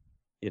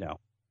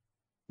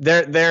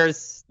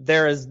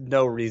is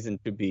no reason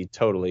to be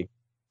totally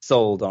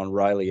sold on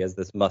Riley as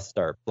this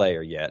must-start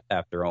player yet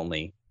after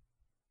only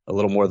a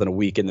little more than a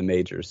week in the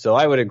majors. So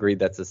I would agree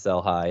that's a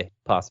sell-high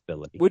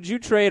possibility. Would you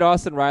trade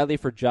Austin Riley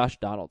for Josh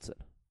Donaldson?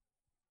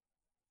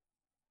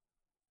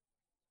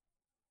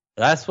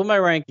 That's what my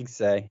rankings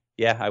say.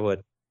 Yeah, I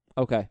would.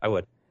 Okay. I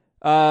would.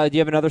 Do you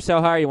have another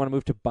sell high, or you want to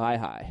move to buy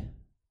high?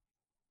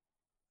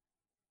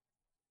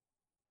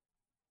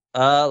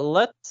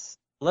 Let's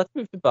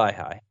move to buy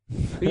high.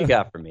 Who you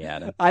got for me,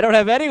 Adam? I don't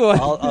have anyone.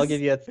 I'll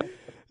give you a.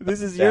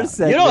 This is your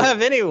segment. You don't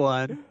have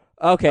anyone.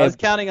 Okay. I was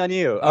counting on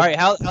you. All right.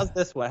 How's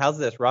this one? How's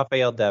this?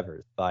 Rafael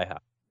Devers, buy high.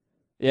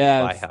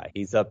 Yeah. Buy high.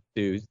 He's up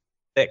to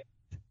 6th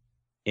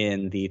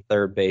in the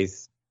third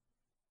base.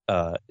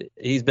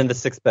 He's been the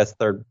 6th best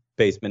third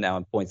baseman now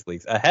in points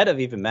leagues, ahead of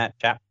even Matt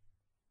Chapman,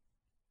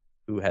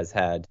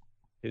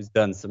 who's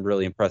done some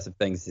really impressive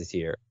things this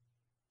year.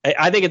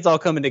 I think it's all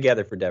coming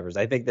together for Devers.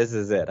 I think this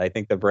is it. I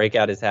think the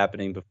breakout is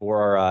happening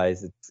before our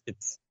eyes.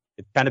 It's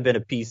kind of been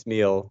a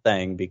piecemeal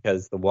thing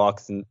because the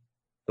walk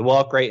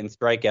rate and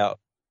strikeout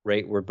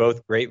rate were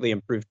both greatly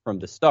improved from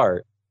the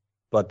start,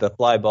 but the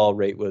fly ball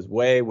rate was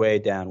way, way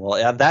down.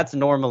 Well, that's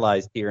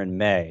normalized here in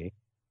May.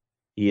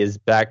 He is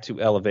back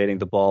to elevating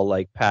the ball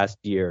like past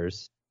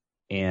years,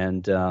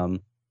 and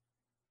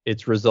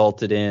it's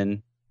resulted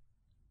in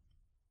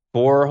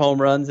 4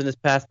 home runs in his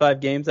past 5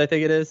 games, I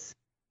think it is.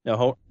 No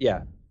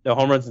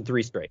home runs in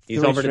 3 straight.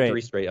 He's homered in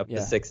 3 straight, up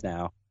to 6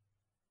 now.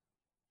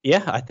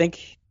 Yeah, I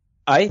think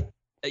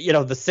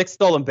the 6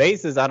 stolen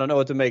bases, I don't know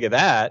what to make of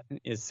that.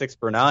 Is 6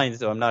 per 9,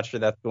 so I'm not sure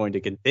that's going to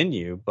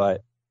continue.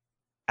 But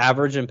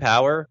average and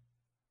power,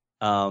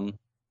 I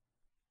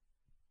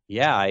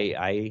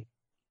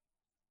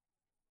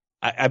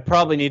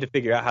probably need to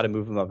figure out how to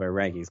move him up my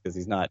rankings because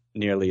he's not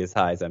nearly as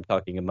high as I'm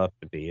talking him up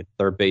to be.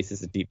 Third base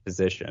is a deep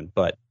position,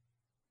 but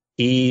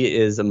he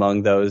is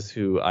among those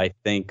who I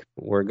think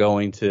we're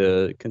going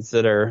to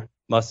consider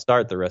must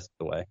start the rest of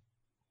the way.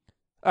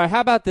 All right,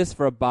 how about this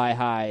for a buy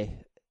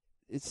high?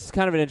 It's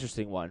kind of an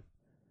interesting one.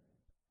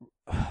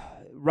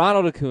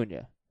 Ronald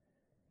Acuna.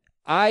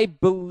 I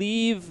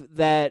believe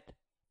that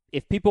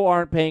if people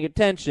aren't paying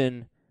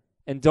attention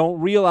and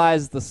don't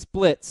realize the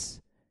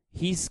splits,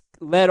 he's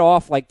led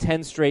off like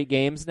 10 straight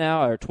games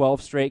now, or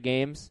 12 straight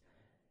games,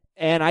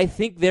 and I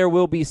think there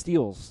will be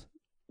steals.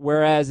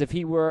 Whereas if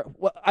he were,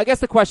 well, I guess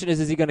the question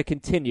is he going to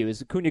continue?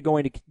 Is Acuna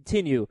going to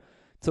continue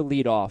to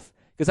lead off?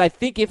 Because I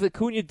think if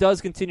Acuna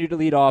does continue to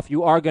lead off,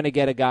 you are going to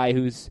get a guy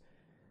who's,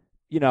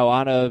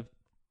 on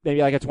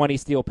maybe like a 20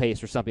 steal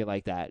pace or something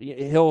like that.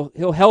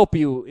 He'll help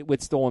you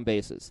with stolen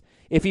bases.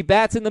 If he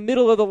bats in the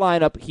middle of the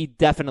lineup, he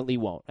definitely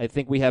won't. I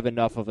think we have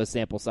enough of a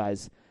sample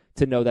size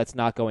to know that's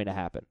not going to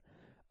happen.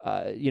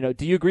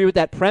 Do you agree with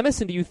that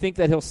premise, and do you think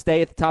that he'll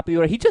stay at the top of the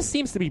order? He just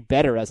seems to be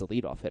better as a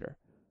leadoff hitter.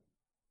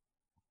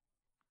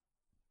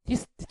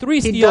 He's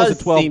 3 steals in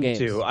 12 games.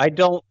 To. I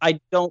don't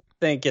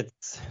think it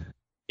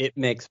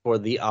makes for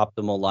the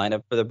optimal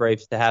lineup for the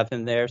Braves to have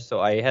him there, so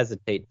I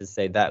hesitate to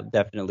say that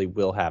definitely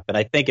will happen.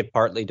 I think it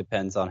partly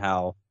depends on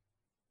how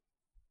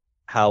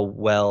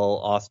well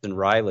Austin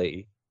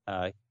Riley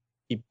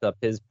keeps up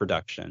his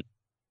production.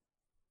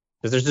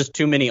 Because there's just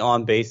too many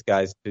on-base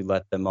guys to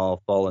let them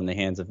all fall in the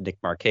hands of Nick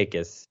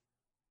Markakis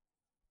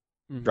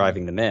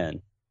driving them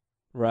in.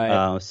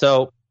 Right.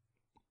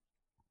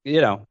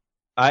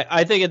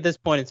 I think at this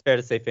point it's fair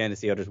to say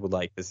fantasy owners would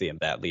like to see him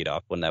bat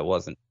leadoff when that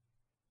wasn't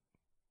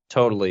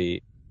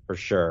totally for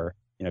sure,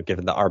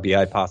 given the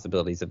RBI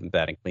possibilities of him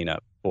batting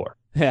cleanup before.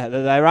 Yeah,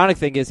 the ironic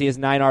thing is he has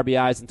 9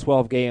 RBIs in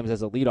 12 games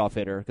as a leadoff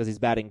hitter because he's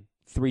batting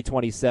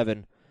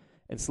 .327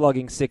 and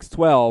slugging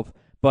 .612.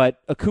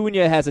 But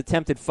Acuna has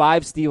attempted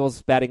 5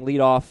 steals batting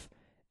leadoff,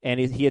 and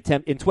he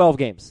in 12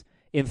 games.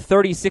 In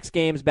 36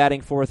 games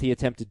batting fourth, he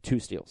attempted 2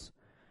 steals.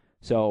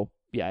 So,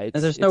 yeah,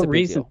 there's no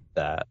reason for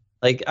that.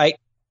 Like,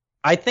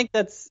 I think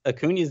that's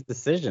Acuna's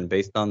decision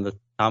based on the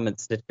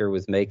comments Stitcher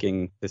was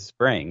making this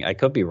spring. I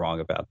could be wrong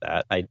about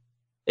that.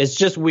 It's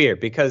just weird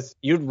because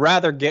you'd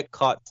rather get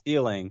caught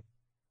stealing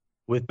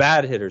with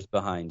bad hitters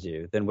behind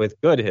you than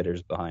with good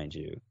hitters behind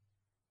you.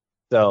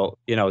 So,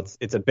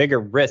 it's a bigger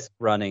risk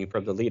running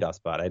from the leadoff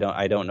spot.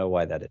 I don't know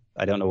why that is.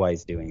 I don't know why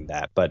he's doing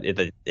that, but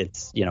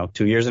it's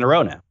 2 years in a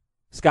row now.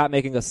 Scott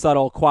making a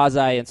subtle, quasi,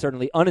 and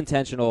certainly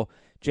unintentional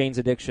Jane's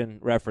Addiction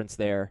reference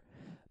there.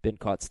 Been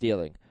caught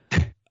stealing.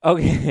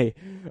 Okay.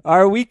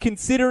 Are we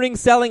considering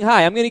selling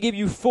high? I'm going to give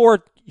you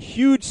 4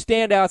 huge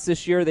standouts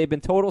this year. They've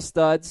been total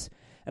studs,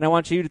 and I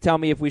want you to tell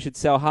me if we should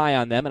sell high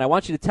on them, and I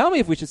want you to tell me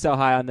if we should sell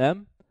high on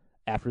them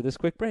after this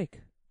quick break.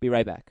 Be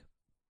right back.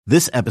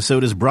 This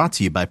episode is brought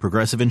to you by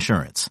Progressive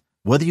Insurance.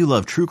 Whether you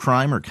love true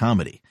crime or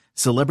comedy,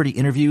 celebrity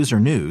interviews or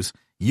news,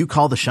 you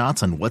call the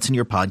shots on what's in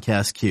your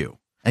podcast queue.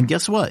 And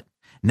guess what?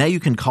 Now you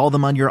can call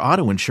them on your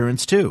auto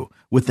insurance too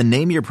with the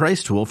Name Your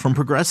Price tool from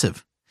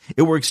Progressive.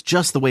 It works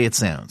just the way it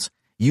sounds.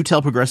 You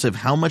tell Progressive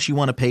how much you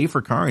want to pay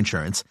for car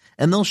insurance,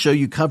 and they'll show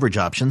you coverage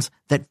options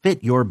that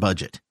fit your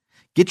budget.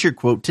 Get your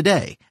quote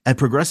today at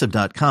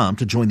Progressive.com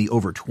to join the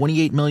over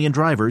 28 million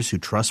drivers who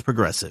trust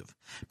Progressive.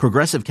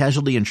 Progressive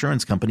Casualty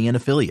Insurance Company and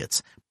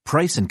Affiliates.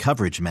 Price and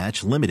coverage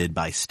match limited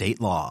by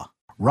state law.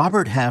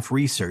 Robert Half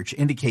research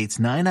indicates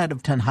 9 out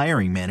of 10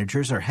 hiring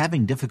managers are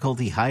having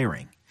difficulty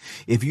hiring.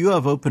 If you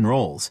have open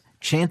roles,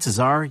 chances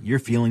are you're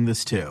feeling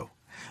this too.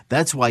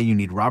 That's why you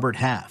need Robert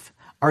Half.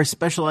 Our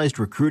specialized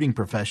recruiting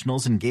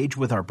professionals engage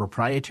with our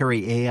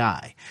proprietary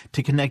AI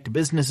to connect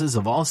businesses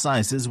of all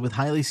sizes with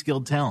highly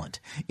skilled talent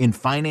in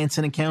finance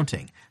and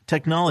accounting,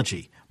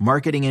 technology,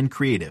 marketing and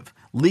creative,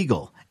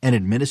 legal, and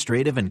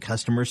administrative and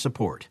customer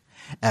support.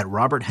 At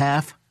Robert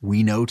Half,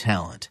 we know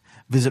talent.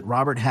 Visit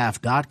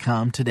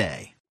roberthalf.com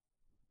today.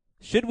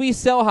 Should we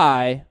sell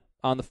high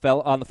on the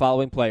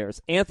following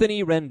players?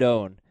 Anthony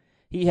Rendon.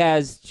 He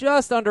has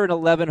just under an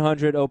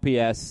 1,100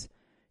 OPS.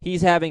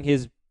 He's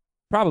having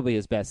probably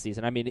his best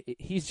season. I mean,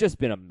 he's just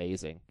been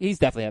amazing. He's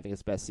definitely having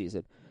his best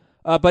season.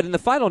 But in the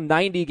final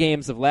 90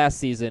 games of last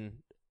season,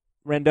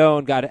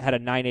 Rendon had a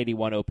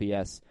 981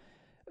 OPS.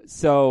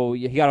 So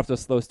he got off to a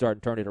slow start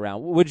and turned it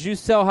around. Would you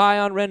sell high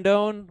on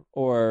Rendon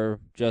or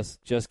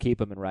just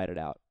keep him and ride it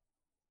out?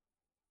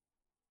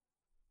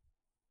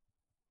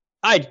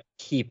 I'd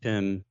keep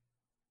him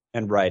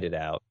and ride it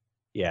out.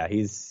 Yeah,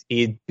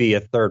 he'd be a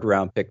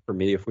third-round pick for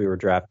me if we were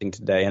drafting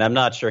today, and I'm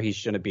not sure he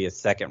shouldn't be a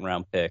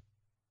second-round pick.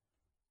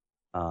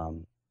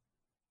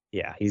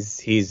 Yeah,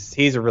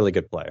 he's a really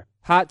good player.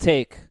 Hot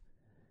take.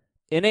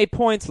 In a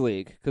points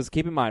league, because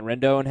keep in mind,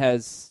 Rendon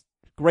has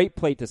great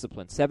plate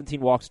discipline,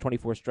 17 walks,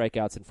 24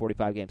 strikeouts in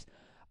 45 games.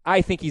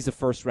 I think he's a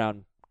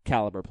first-round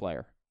caliber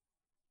player.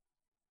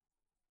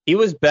 He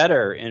was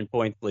better in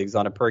points leagues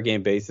on a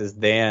per-game basis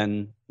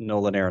than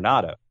Nolan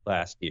Arenado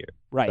last year.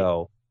 Right.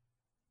 So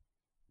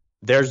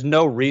there's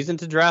no reason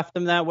to draft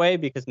him that way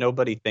because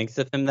nobody thinks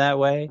of him that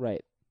way.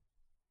 Right.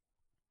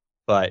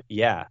 But,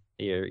 yeah,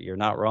 you're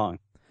not wrong.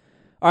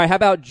 All right, how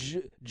about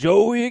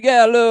Joey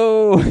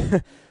Gallo?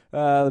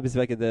 Let me see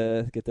if I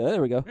can get that.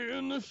 There we go.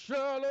 In the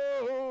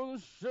shallow.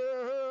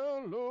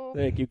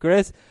 Thank you,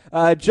 Chris.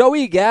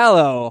 Joey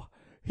Gallo,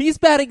 he's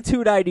batting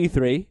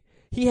 .293.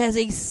 He has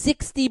a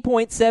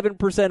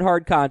 60.7%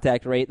 hard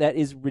contact rate. That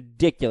is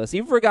ridiculous.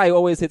 Even for a guy who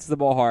always hits the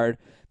ball hard,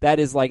 that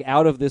is like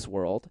out of this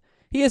world.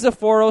 He has a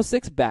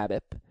 .406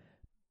 BABIP,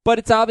 but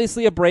it's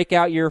obviously a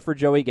breakout year for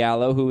Joey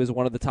Gallo, who is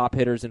one of the top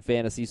hitters in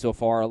fantasy so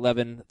far,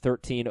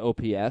 1113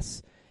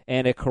 OPS,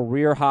 and a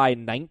career-high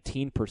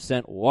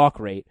 19% walk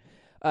rate.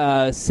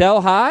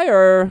 Sell high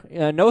or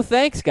no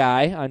thanks,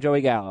 guy, on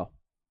Joey Gallo?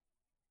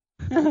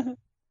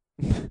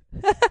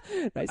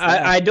 Nice.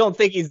 I don't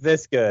think he's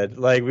this good.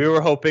 Like, we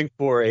were hoping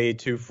for a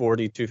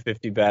 240,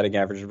 250 batting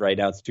average. Right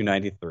now it's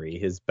 293.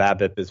 His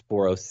BABIP is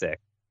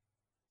 406.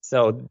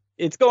 So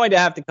it's going to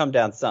have to come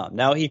down some.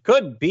 Now, he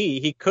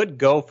could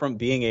go from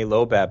being a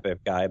low BABIP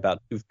guy,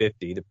 about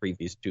 250 the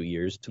previous 2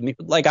 years, to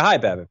like a high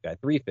BABIP guy,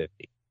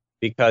 350,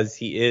 because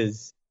he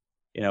is,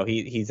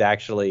 he's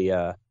actually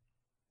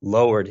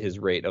lowered his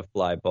rate of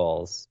fly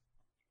balls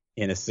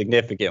in a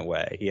significant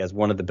way. He has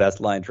one of the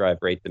best line drive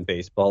rates in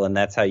baseball, and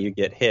that's how you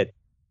get hit.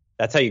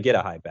 That's how you get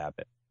a high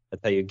BABIP.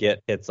 That's how you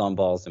get hits on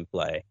balls in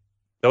play.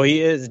 So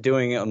he is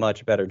doing a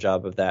much better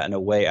job of that in a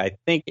way I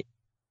think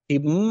he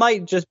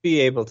might just be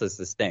able to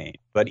sustain.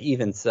 But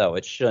even so,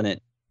 it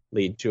shouldn't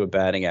lead to a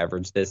batting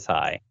average this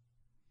high.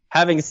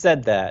 Having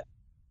said that,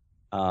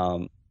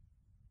 I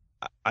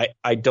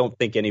don't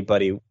think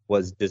anybody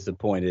was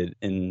disappointed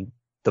in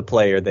the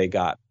player they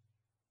got,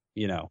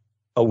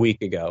 a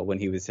week ago when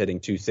he was hitting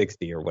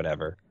 260 or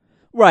whatever.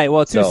 Right.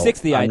 Well,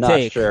 260 so I'm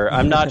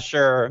not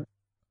sure.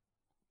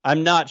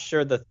 I'm not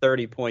sure the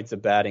 30 points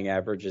of batting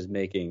average is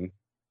making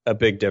a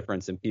big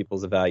difference in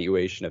people's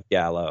evaluation of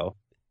Gallo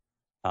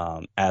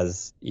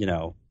as,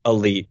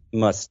 elite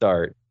must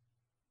start.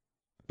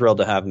 Thrilled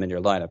to have him in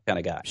your lineup kind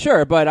of guy.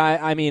 Sure, but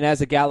I mean,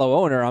 as a Gallo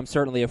owner, I'm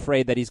certainly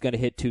afraid that he's going to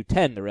hit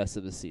 210 the rest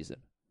of the season.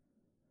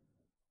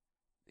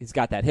 He's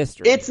got that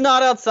history. It's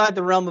not outside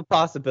the realm of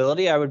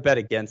possibility. I would bet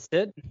against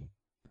it.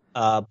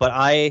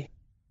 But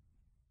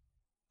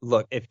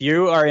look, if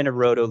you are in a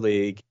roto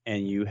league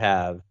and you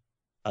have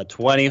a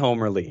 20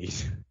 homer lead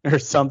or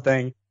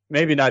something,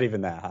 maybe not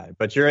even that high,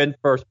 but you're in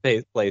first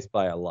place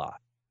by a lot.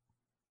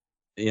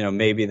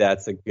 Maybe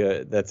that's a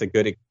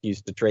good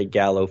excuse to trade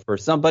Gallo for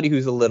somebody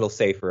who's a little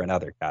safer in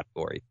other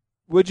categories.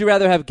 Would you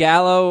rather have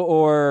Gallo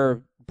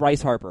or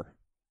Bryce Harper?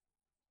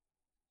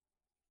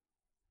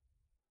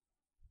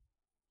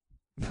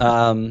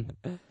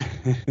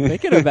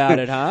 Thinking about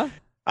it, huh?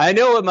 I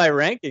know what my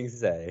rankings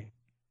say.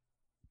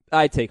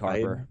 I'd take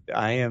Harper.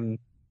 I am,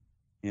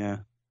 yeah.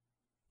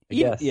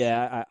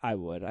 I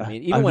would. I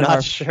mean, even I'm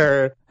not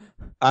sure.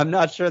 I'm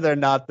not sure they're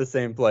not the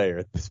same player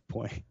at this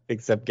point,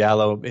 except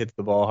Gallo hits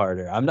the ball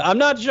harder. I'm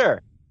not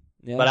sure.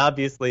 Yeah. But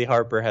obviously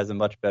Harper has a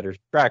much better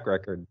track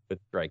record with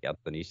strikeouts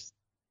than he's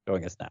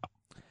showing us now.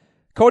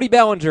 Cody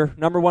Bellinger,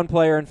 number one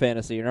player in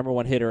fantasy, or number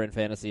one hitter in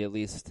fantasy at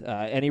least.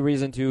 Any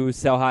reason to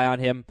sell high on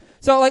him?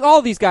 So,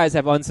 all these guys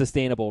have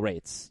unsustainable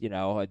rates,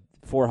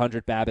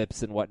 400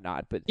 BABIPs and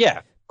whatnot. But yeah,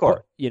 of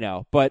course.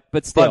 But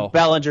still. But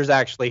Bellinger's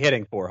actually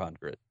hitting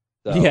 400.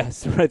 So.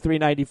 Yes, right,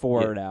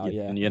 394 now.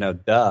 Yeah,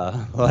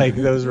 duh. Like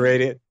those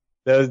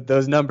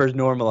numbers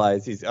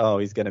normalize.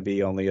 He's going to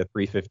be only a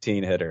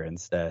 315 hitter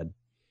instead.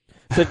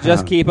 So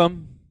just keep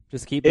him.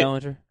 Just keep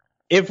Bellinger.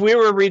 If we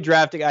were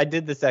redrafting, I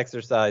did this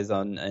exercise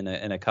in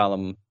a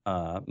column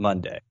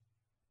Monday.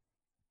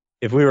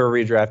 If we were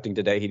redrafting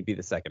today, he'd be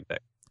the second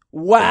pick.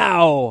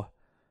 Wow.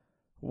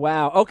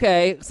 Wow.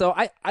 Okay. So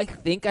I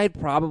think I'd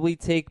probably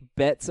take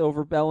Betts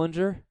over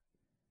Bellinger.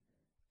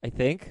 I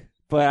think.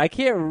 But I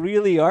can't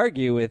really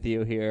argue with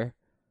you here.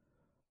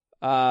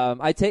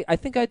 I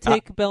think I'd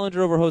take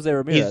Bellinger over Jose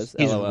Ramirez.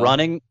 He's LOL.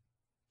 running.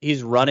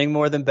 He's running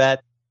more than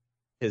Bet.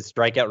 His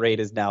strikeout rate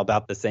is now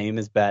about the same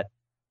as Bet.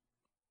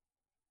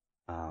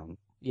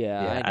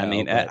 Yeah. I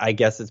mean, I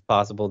guess it's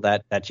possible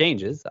that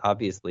changes,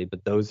 obviously,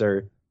 but those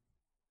are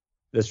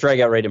the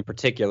strikeout rate in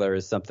particular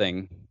is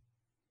something,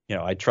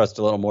 I trust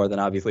a little more than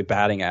obviously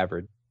batting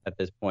average at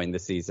this point in the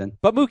season.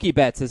 But Mookie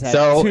Betts has had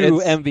two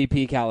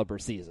MVP caliber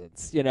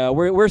seasons.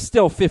 We're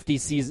still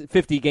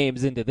 50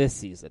 games into this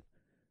season.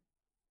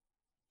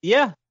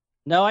 Yeah,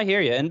 no, I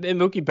hear you. And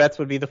Mookie Betts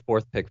would be the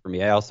fourth pick for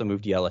me. I also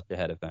moved Yelich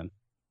ahead of him.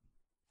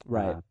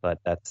 Right, but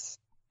it's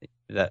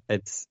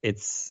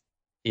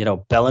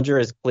Bellinger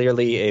is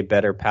clearly a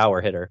better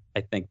power hitter,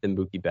 I think, than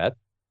Mookie Betts,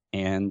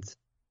 and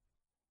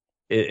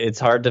it's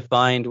hard to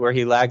find where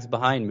he lags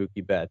behind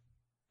Mookie Betts,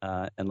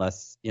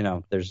 unless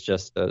there's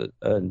just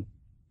an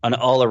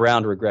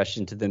all-around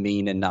regression to the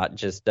mean, and not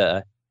just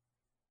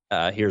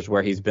here's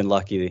where he's been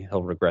lucky,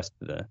 he'll regress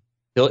to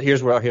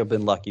here's where he'll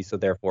been lucky, so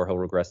therefore he'll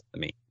regress to the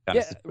mean.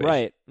 Yeah,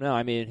 right. No,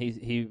 I mean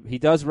he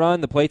does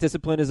run. The plate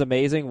discipline is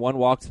amazing. 1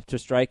 walk to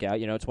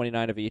strikeout,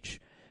 29 of each.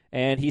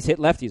 And he's hit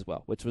lefties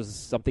well, which was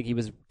something he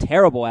was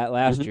terrible at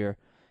last year.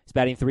 He's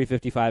batting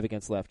 .355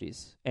 against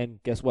lefties.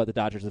 And guess what? The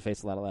Dodgers have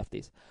faced a lot of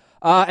lefties.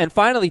 And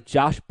finally,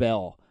 Josh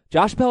Bell.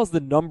 Josh Bell is the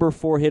number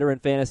 4 hitter in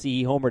fantasy.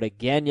 He homered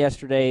again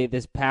yesterday.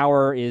 This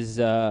power is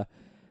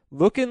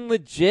looking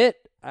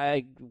legit.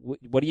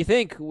 What do you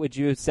think? Would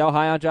you sell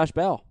high on Josh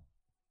Bell?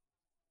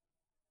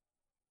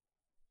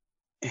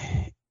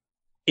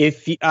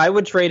 I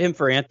would trade him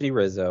for Anthony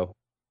Rizzo.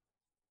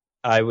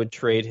 I would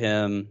trade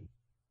him...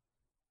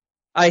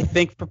 I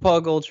think for Paul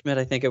Goldschmidt,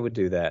 I think I would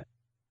do that.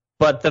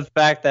 But the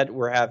fact that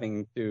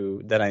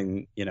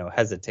I'm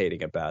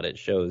hesitating about it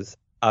shows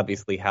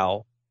obviously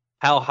how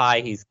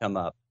high he's come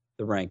up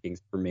the rankings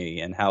for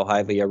me and how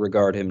highly I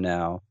regard him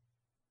now.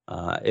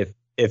 If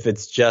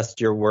it's just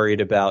you're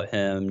worried about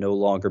him no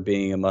longer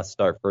being a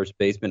must-start first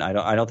baseman, I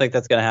don't think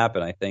that's going to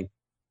happen. I think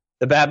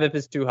the BABIP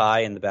is too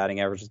high and the batting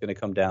average is going to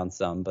come down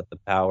some, but the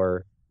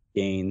power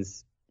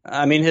gains.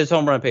 I mean, his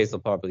home run pace will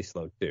probably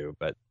slow too,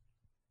 but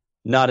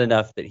not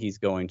enough that he's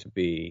going to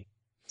be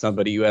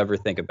somebody you ever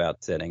think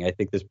about sitting. I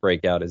think this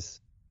breakout is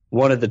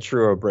one of the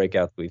truer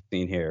breakouts we've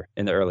seen here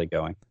in the early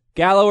going.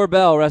 Gallo or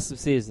Bell rest of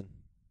season?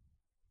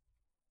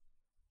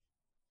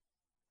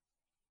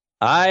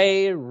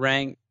 I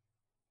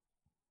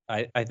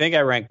think I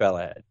rank Bell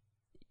ahead.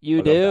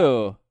 You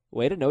do.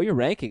 Way to know your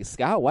rankings,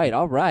 Scott White.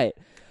 All right.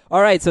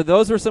 So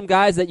those were some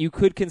guys that you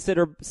could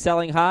consider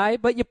selling high,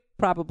 but you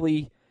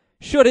probably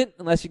shouldn't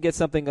unless you get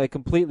something like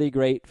completely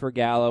great for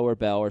Gallo or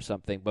Bell or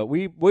something. But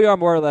we are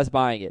more or less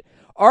buying it.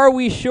 Are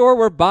we sure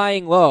we're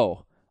buying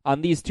low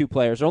on these 2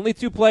 players? There are only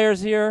 2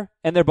 players here,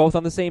 and they're both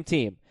on the same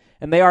team.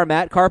 And they are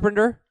Matt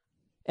Carpenter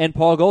and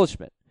Paul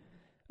Goldschmidt.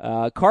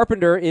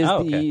 Carpenter is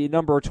the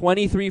number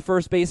 23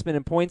 first baseman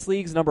in points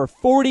leagues, number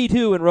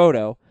 42 in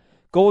Roto.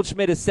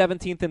 Goldschmidt is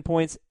 17th in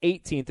points,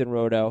 18th in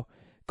Roto.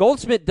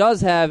 Goldschmidt does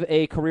have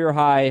a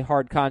career-high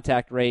hard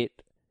contact rate.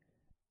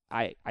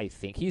 I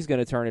think he's going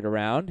to turn it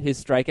around.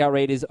 His strikeout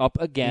rate is up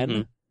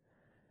again.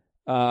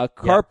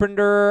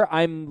 Carpenter,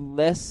 I'm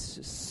less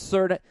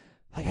certain.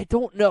 I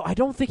don't know. I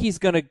don't think he's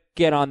going to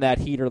get on that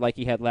heater like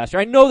he had last year.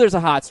 I know there's a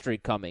hot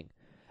streak coming.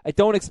 I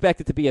don't expect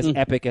it to be as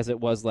epic as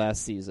it was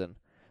last season.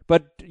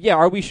 But, yeah,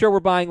 are we sure we're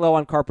buying low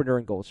on Carpenter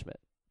and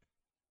Goldschmidt?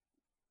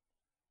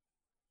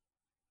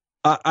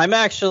 I'm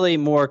actually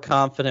more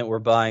confident we're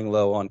buying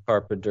low on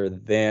Carpenter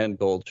than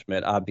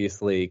Goldschmidt.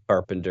 Obviously,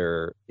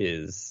 Carpenter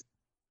is...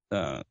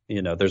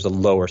 there's a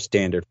lower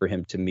standard for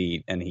him to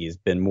meet, and he's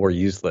been more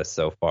useless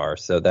so far.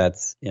 So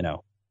that's,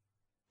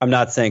 I'm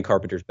not saying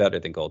Carpenter's better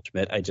than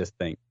Goldschmidt. I just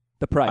think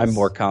the price. I'm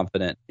more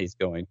confident he's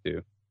going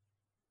to,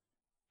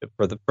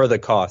 for the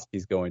cost,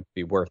 he's going to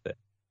be worth it.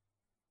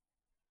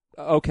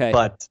 Okay.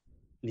 But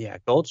yeah,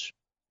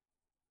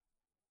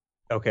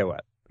 Okay,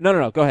 what?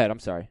 No. Go ahead. I'm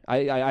sorry.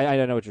 I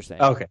don't know what you're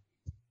saying.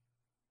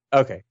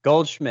 Okay.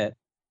 Goldschmidt.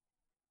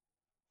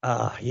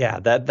 That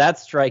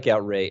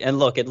strikeout rate. And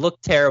look, it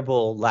looked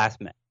terrible last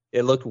May.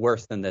 It looked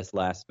worse than this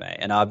last May.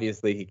 And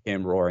obviously he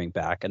came roaring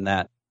back. And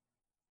that,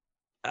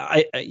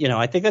 I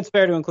think that's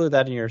fair to include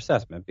that in your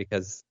assessment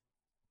because,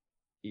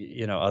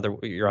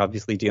 you're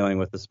obviously dealing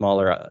with a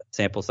smaller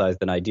sample size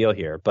than ideal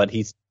here. But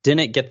he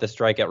didn't get the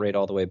strikeout rate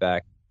all the way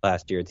back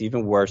last year. It's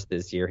even worse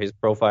this year. His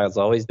profile's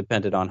always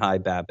depended on high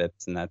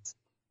BABIPs, and that's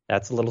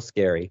a little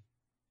scary.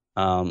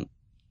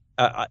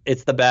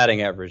 It's the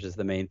batting average is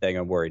the main thing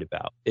I'm worried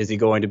about. Is he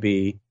going to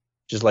be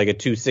just like a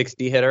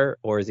 260 hitter,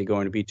 or is he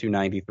going to be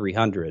 290,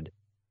 300?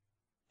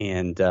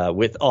 And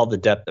with all the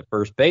depth at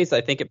first base,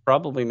 I think it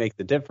probably makes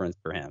a difference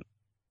for him.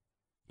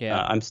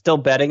 Yeah, I'm still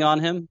betting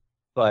on him,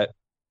 but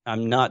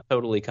I'm not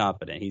totally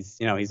confident. He's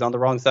on the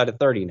wrong side of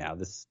 30 now.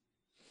 This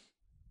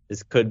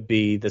could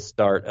be the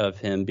start of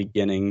him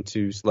beginning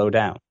to slow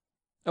down.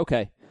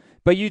 Okay.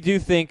 But you do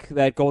think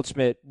that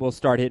Goldschmidt will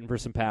start hitting for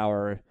some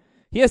power.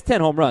 He has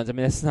 10 home runs. I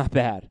mean, that's not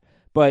bad.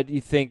 But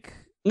you think...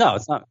 No,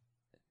 it's not.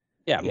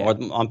 Yeah, more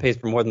than, on pace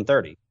for more than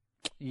 30.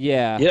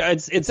 Yeah. Yeah,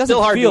 it's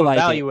still hard to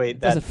evaluate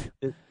that.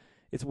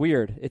 It's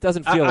weird. It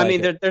doesn't feel like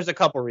it. There's a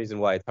couple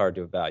reasons why it's hard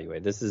to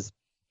evaluate. This is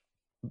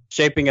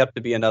shaping up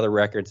to be another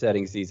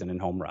record-setting season in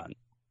home runs.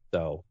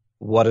 So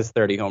what does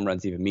 30 home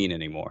runs even mean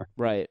anymore?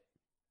 Right.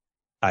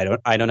 I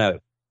don't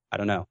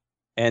know.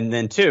 And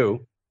then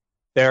two,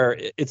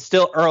 it's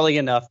still early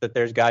enough that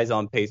there's guys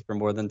on pace for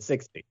more than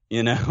 60,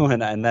 and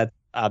that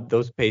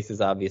those paces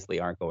obviously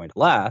aren't going to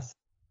last,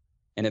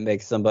 and it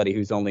makes somebody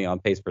who's only on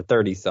pace for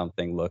 30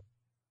 something look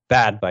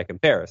bad by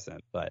comparison.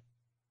 But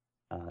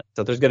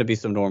so there's going to be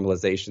some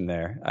normalization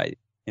there.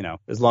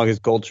 As long as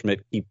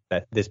Goldschmidt keeps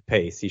this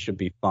pace, he should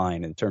be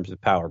fine in terms of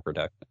power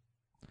production.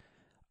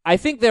 I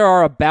think there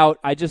are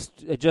I just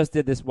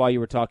did this while you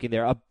were talking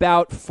there,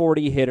 about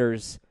 40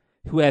 hitters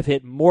who have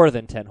hit more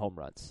than 10 home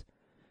runs.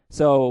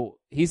 So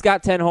he's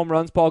got 10 home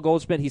runs, Paul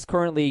Goldschmidt. He's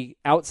currently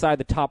outside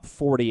the top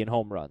 40 in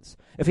home runs.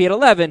 If he had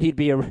 11, he'd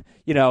be in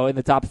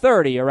the top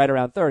 30 or right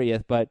around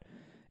 30th, but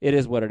it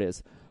is what it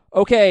is.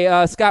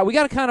 Okay, Scott, we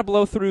got to kind of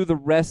blow through the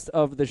rest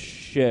of the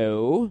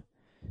show.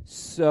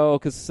 So,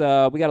 because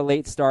we got a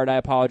late start, I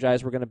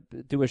apologize. We're going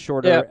to do a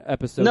shorter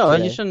episode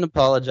today. You shouldn't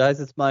apologize.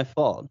 It's my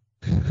fault.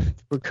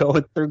 We're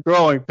going through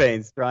growing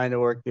pains trying to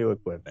work new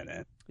equipment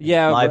in.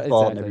 Yeah, it's my fault,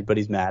 exactly. and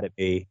everybody's mad at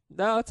me.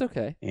 No, it's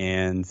okay.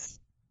 And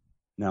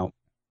no.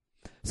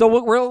 So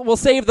we'll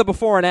save the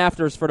before and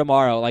afters for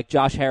tomorrow, like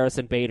Josh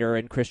Harrison Bader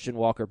and Christian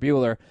Walker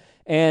Buehler.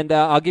 And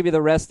I'll give you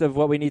the rest of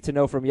what we need to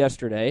know from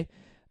yesterday.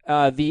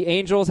 The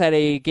Angels had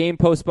a game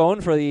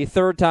postponed for the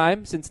third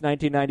time since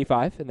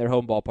 1995 in their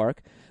home ballpark.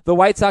 The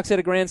White Sox hit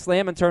a grand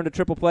slam and turned a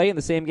triple play in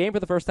the same game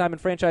for the first time in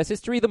franchise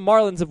history. The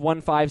Marlins have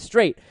won 5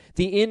 straight.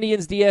 The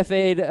Indians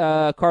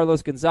DFA'd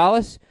Carlos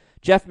Gonzalez.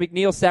 Jeff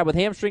McNeil sat with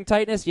hamstring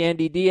tightness.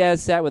 Yandy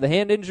Diaz sat with a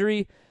hand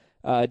injury.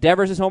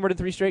 Devers has homered in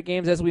 3 straight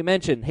games, as we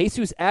mentioned.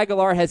 Jesus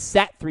Aguilar has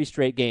sat 3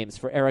 straight games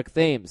for Eric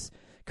Thames.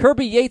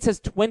 Kirby Yates has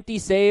 20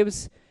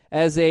 saves.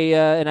 As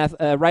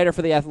a writer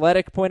for The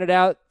Athletic pointed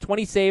out,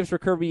 20 saves for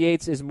Kirby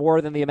Yates is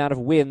more than the amount of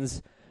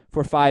wins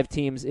for 5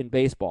 teams in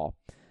baseball.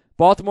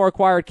 Baltimore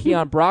acquired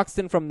Keon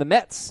Broxton from the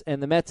Mets,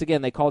 and the Mets,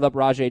 again, they called up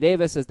Rajai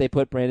Davis as they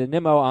put Brandon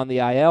Nimmo on the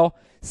IL.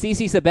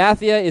 CC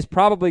Sabathia is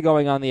probably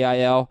going on the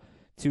IL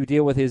to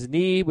deal with his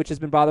knee, which has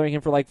been bothering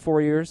him for like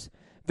 4 years.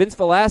 Vince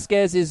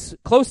Velasquez is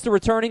close to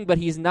returning, but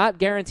he's not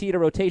guaranteed a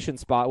rotation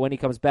spot when he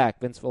comes back.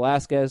 Vince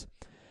Velasquez.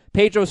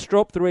 Pedro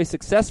Strop threw a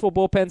successful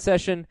bullpen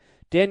session.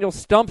 Daniel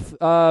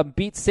Stumpf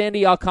beat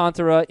Sandy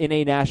Alcantara in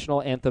a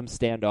national anthem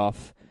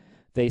standoff.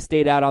 They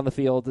stayed out on the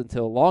field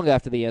until long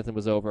after the anthem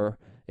was over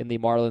in the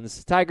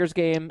Marlins-Tigers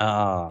game,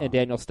 and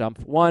Daniel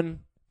Stumpf won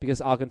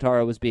because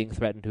Alcantara was being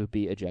threatened to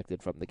be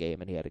ejected from the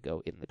game, and he had to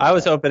go in the game. I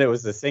was hoping it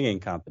was the singing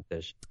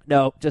competition.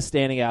 No, just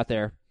standing out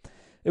there.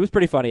 It was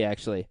pretty funny,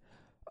 actually.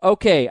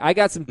 Okay, I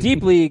got some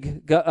Deep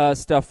League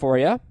stuff for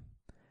you.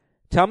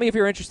 Tell me if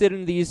you're interested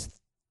in these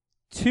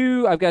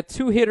 2. I've got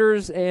 2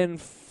 hitters and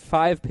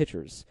 5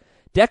 pitchers.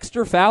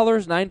 Dexter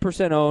Fowler's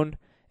 9% owned,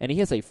 and he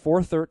has a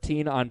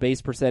 .413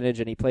 on-base percentage,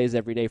 and he plays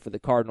every day for the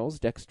Cardinals,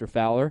 Dexter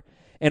Fowler.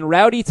 And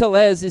Rowdy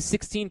Tellez is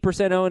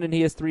 16% owned, and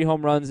he has 3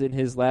 home runs in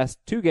his last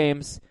 2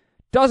 games.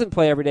 Doesn't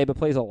play every day, but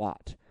plays a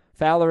lot.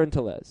 Fowler and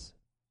Tellez.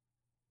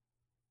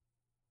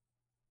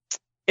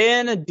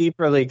 In a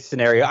deeper league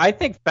scenario, I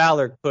think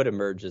Fowler could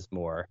emerge as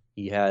more.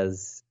 He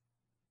has,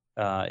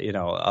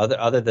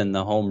 other than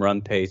the home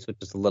run pace, which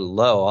is a little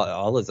low,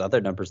 all his other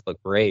numbers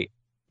look great.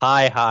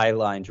 High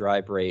line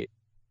drive rate.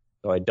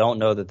 So I don't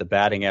know that the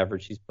batting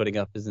average he's putting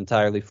up is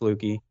entirely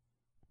fluky.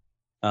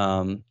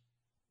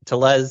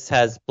 Tellez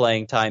has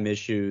playing time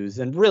issues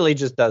and really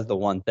just does the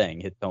one thing,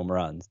 hits home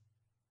runs.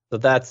 So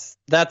that's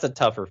a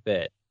tougher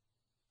fit.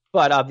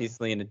 But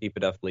obviously in a deep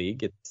enough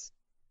league, it's,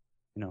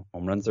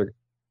 home runs are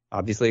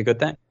obviously a good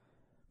thing.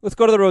 Let's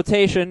go to the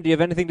rotation. Do you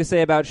have anything to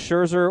say about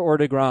Scherzer or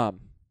DeGrom?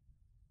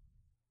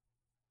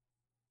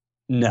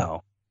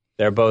 No.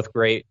 They're both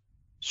great.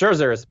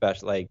 Scherzer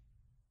especially,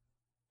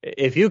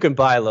 if you can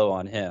buy low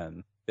on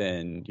him,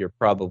 then you're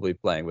probably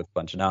playing with a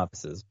bunch of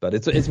novices. But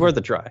it's worth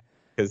a try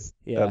because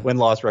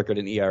win-loss record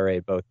and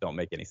ERA both don't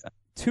make any sense.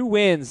 2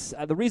 wins.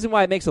 The reason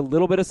why it makes a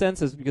little bit of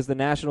sense is because the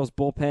Nationals'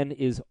 bullpen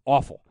is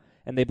awful,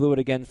 and they blew it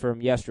again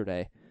from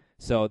yesterday.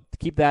 So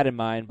keep that in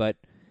mind. But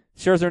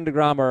Scherzer and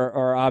DeGrom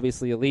are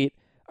obviously elite.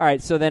 All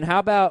right, so then how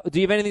about, do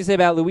you have anything to say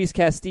about Luis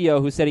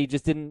Castillo, who said he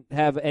just didn't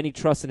have any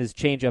trust in his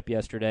changeup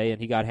yesterday, and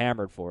he got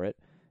hammered for it?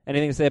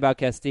 Anything to say about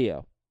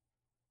Castillo?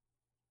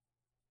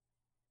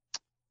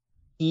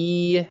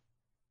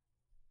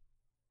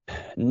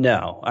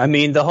 No. I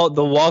mean, the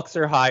walks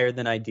are higher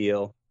than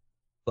ideal,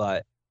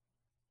 but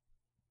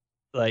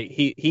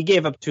he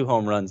gave up 2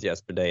 home runs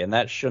yesterday, and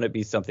that shouldn't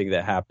be something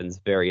that happens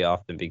very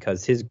often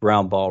because his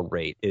ground ball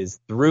rate is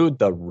through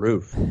the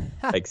roof,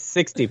 like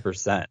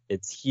 60%.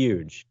 It's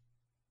huge.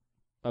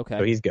 Okay.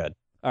 So he's good.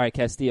 All right,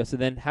 Castillo. So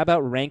then how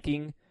about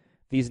ranking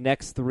these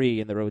next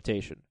 3 in the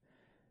rotation?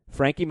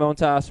 Frankie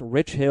Montas,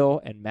 Rich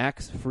Hill, and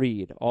Max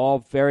Fried. All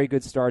very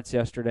good starts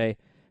yesterday.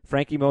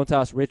 Frankie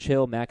Montas, Rich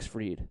Hill, Max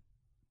Fried.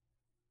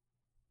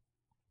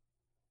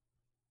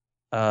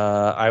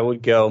 I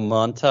would go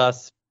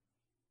Montas.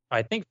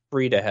 I think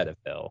Fried ahead of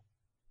Hill.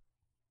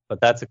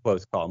 But that's a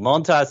close call.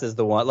 Montas is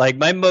the one. Like,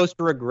 my most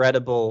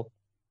regrettable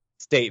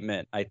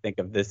statement, I think,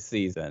 of this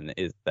season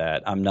is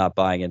that I'm not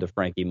buying into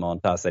Frankie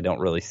Montas. I don't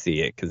really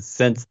see it because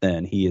since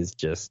then he has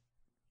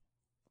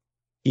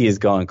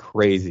gone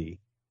crazy.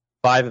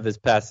 5 of his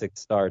past 6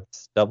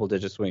 starts,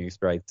 double-digit swinging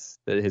strikes,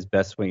 his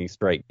best swinging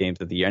strike games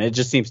of the year. And it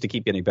just seems to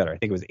keep getting better. I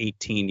think it was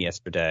 18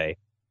 yesterday,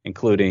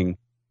 including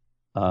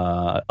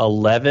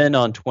 11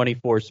 on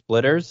 24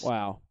 splitters.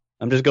 Wow.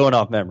 I'm just going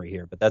off memory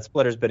here, but that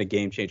splitter's been a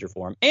game changer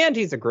for him. And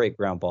he's a great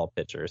ground ball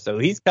pitcher. So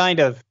he's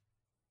kind of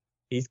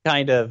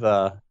doing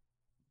the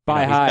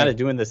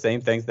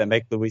same things that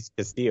make Luis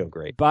Castillo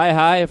great. Buy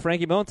high of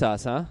Frankie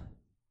Montas, huh?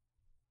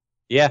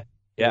 Yeah,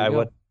 I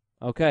would.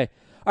 Okay.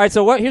 All right,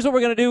 so here's what we're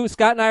going to do.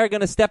 Scott and I are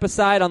going to step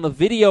aside on the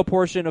video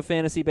portion of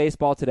Fantasy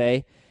Baseball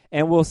today,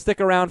 and we'll stick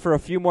around for a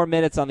few more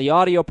minutes on the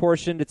audio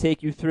portion to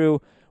take you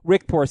through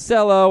Rick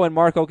Porcello and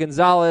Marco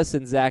Gonzalez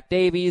and Zach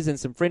Davies and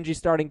some fringy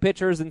starting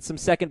pitchers and some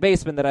second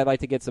basemen that I'd like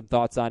to get some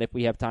thoughts on if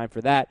we have time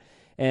for that,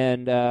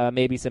 and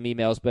maybe some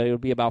emails, but it'll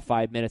be about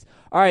 5 minutes.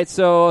 All right,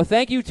 so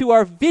thank you to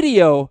our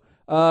video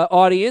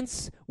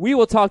audience. We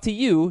will talk to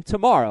you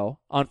tomorrow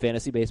on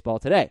Fantasy Baseball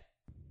Today.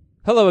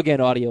 Hello again,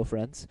 audio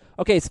friends.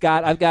 Okay,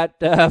 Scott, I've got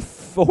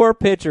 4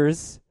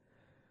 pitchers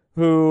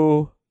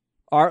who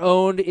are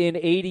owned in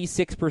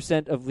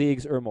 86% of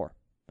leagues or more.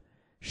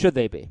 Should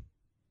they be?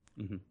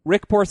 Mm-hmm.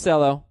 Rick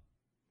Porcello,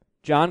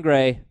 John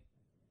Gray,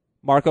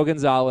 Marco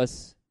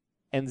Gonzalez,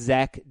 and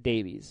Zach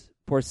Davies.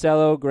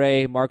 Porcello,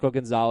 Gray, Marco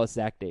Gonzalez,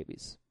 Zach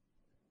Davies.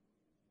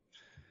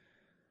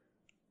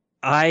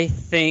 I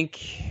think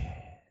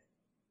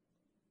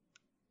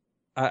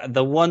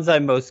the ones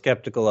I'm most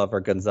skeptical of are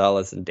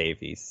Gonzalez and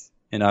Davies.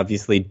 And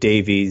obviously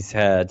Davies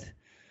had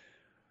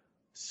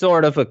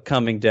sort of a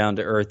coming down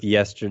to earth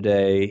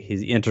yesterday.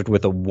 He's entered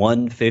with a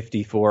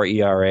 1.54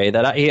 ERA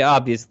that he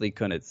obviously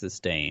couldn't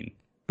sustain.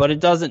 But it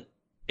doesn't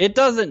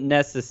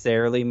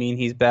necessarily mean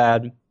he's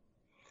bad.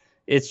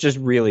 It's just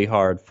really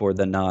hard for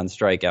the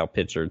non-strikeout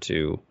pitcher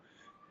to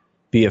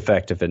be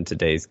effective in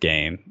today's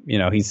game. You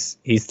know, he's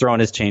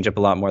thrown his changeup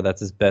a lot more. That's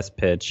his best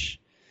pitch.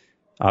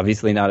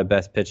 Obviously not a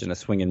best pitch in a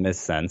swing and miss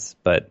sense,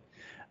 but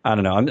I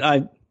don't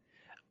know.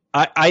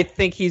 I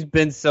think he's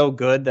been so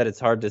good that it's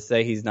hard to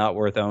say he's not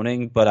worth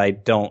owning, but I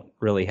don't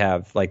really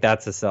have, like,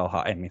 that's a sell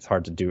high. I mean, it's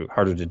harder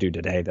to do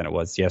today than it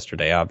was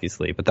yesterday,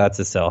 obviously, but that's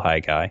a sell high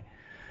guy.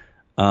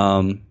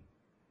 I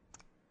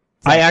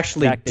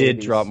actually did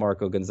drop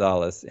Marco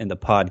Gonzalez in the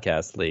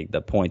podcast league,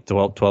 the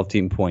 12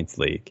 team points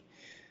league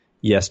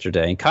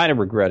yesterday, and kind of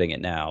regretting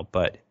it now,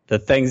 but the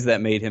things that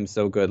made him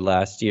so good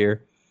last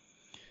year,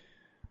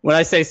 when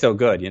I say so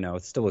good, you know,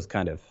 it still was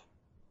kind of,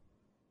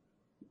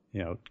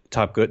 you know,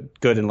 top good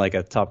in like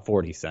a top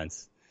 40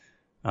 sense.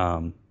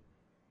 They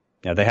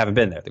haven't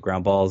been there. The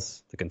ground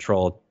balls, the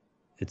control,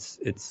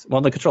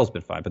 the control's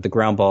been fine, but the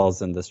ground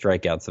balls and the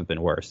strikeouts have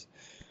been worse.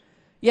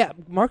 Yeah,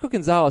 Marco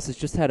Gonzalez has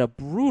just had a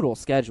brutal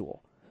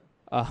schedule.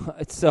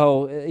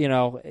 So, you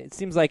know, it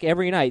seems like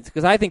every night,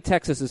 because I think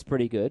Texas is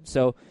pretty good.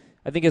 So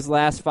I think his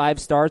last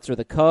 5 starts are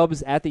the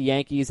Cubs, at the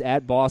Yankees,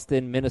 at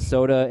Boston,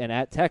 Minnesota, and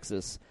at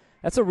Texas.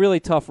 That's a really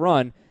tough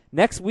run.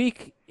 Next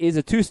week is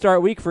a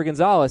 2-start week for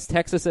Gonzalez.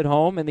 Texas at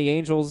home and the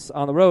Angels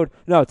on the road.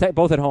 No,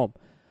 both at home.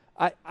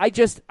 I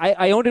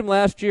owned him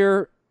last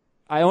year.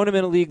 I own him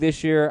in a league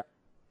this year.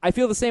 I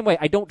feel the same way.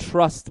 I don't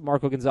trust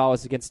Marco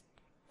Gonzalez against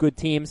good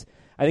teams.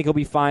 I think he'll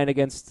be fine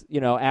against, you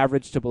know,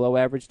 average to below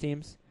average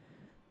teams.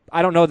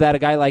 I don't know that a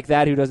guy like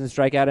that who doesn't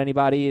strike out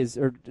anybody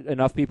or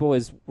enough people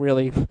is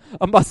really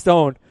a must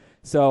own.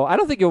 So I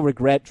don't think you'll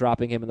regret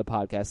dropping him in the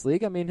podcast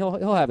league. I mean,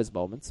 he'll have his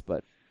moments,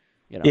 but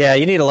you know. Yeah,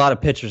 you need a lot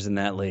of pitchers in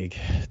that league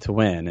to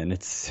win, and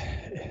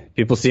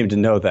people seem to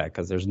know that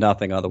because there's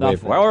nothing on the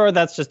waiver wire. Or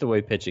that's just the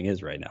way pitching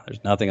is right now.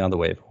 There's nothing on the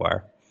waiver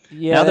wire.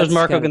 Yeah, now there's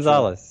Marco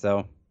Gonzalez. True.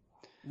 So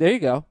there you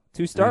go.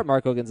 2-start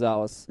Marco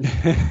Gonzalez.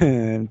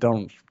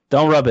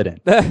 Don't rub it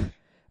in.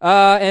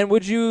 And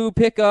would you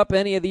pick up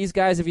any of these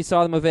guys if you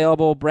saw them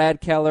available?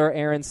 Brad Keller,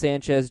 Aaron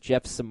Sanchez,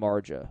 Jeff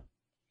Samardzija.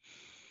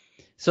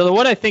 So the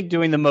one I think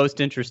doing the most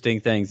interesting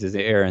things is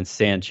Aaron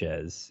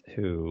Sanchez,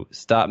 who,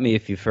 stop me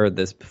if you've heard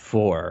this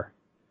before,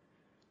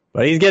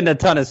 but he's getting a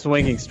ton of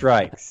swinging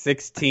strikes,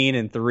 16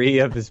 in 3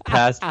 of his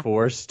past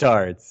 4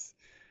 starts.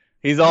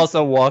 He's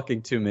also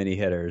walking too many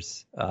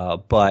hitters,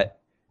 but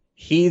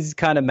he's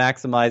kind of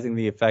maximizing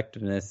the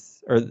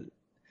effectiveness, or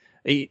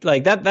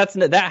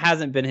that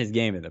hasn't been his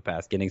game in the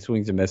past, getting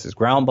swings and misses.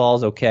 Ground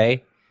balls,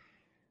 okay,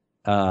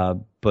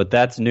 but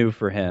that's new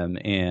for him,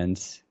 and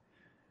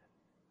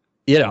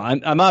you know,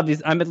 I'm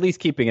at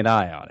least keeping an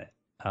eye on it.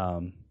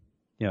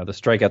 You know, the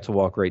strikeout to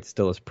walk rate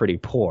still is pretty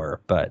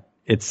poor, but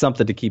it's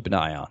something to keep an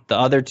eye on. The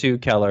other two,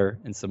 Keller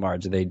and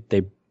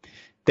Samardzija,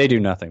 they do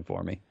nothing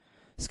for me.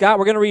 Scott,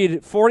 we're going to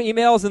read 4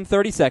 emails in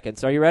 30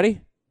 seconds. Are you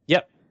ready?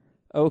 Yep.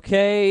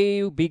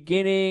 Okay,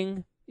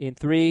 beginning in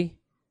 3,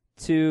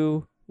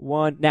 2,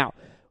 1. Now,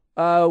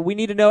 we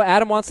need to know,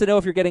 Adam wants to know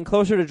if you're getting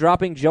closer to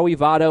dropping Joey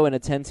Votto in a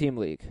 10-team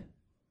league.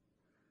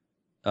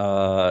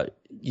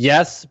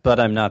 Yes, but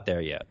I'm not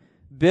there yet.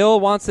 Bill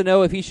wants to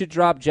know if he should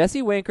drop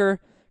Jesse Winker,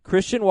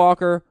 Christian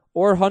Walker,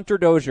 or Hunter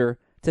Dozier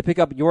to pick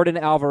up Jordan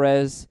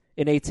Alvarez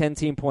in a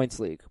 10-team points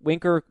league.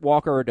 Winker,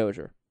 Walker, or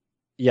Dozier?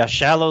 Yeah,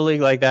 shallow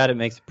league like that, it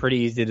makes it pretty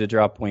easy to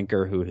drop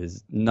Winker, who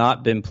has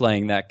not been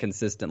playing that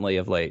consistently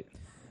of late.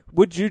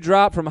 Would you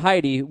drop, from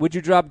Heidi, would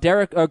you drop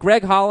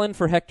Greg Holland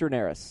for Hector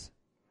Neris?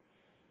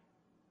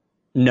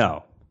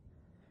 No.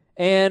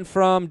 And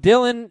from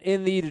Dylan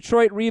in the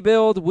Detroit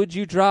rebuild, would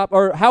you drop,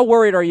 or how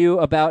worried are you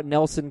about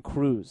Nelson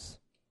Cruz?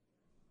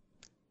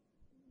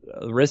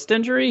 Wrist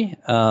injury?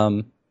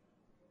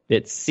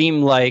 It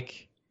seemed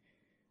like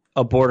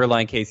a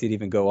borderline case he'd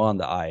even go on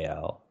the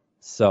IL.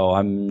 So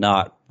I'm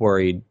not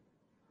worried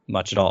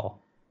much at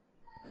all.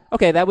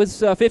 Okay, that was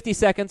 50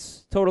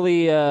 seconds.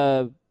 Totally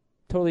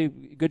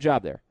good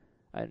job there.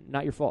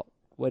 Not your fault.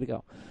 Way to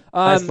go.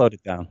 I slowed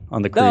it down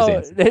on the Cruz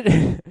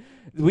answer.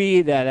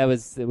 We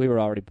were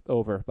already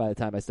over by the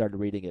time I started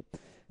reading it.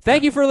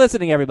 Thank you for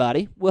listening,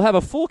 everybody. We'll have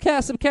a full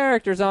cast of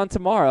characters on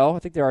tomorrow. I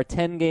think there are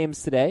 10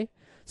 games today,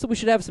 so we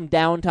should have some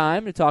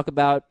downtime to talk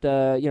about,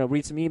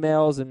 read some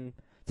emails and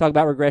talk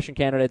about regression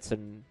candidates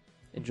and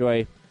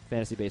enjoy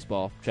fantasy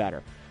baseball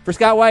chatter. For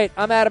Scott White,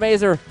 I'm Adam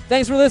Azer.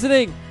 Thanks for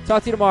listening.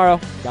 Talk to you tomorrow.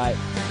 Bye.